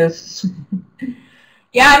activists.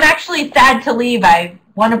 Yeah, I'm actually sad to leave. I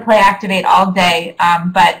want to play Activate all day,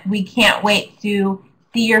 but we can't wait to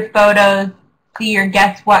see your photos, see your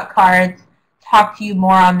Guess What cards, talk to you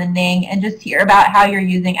more on the Ning, and just hear about how you're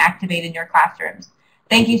using Activate in your classrooms.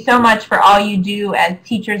 Thank you so much for all you do as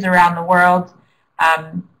teachers around the world.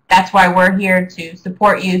 That's why we're here to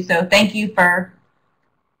support you, so thank you for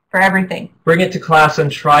everything. Bring it to class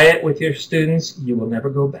and try it with your students. You will never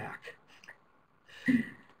go back.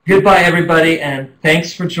 Goodbye, everybody, and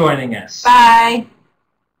thanks for joining us. Bye.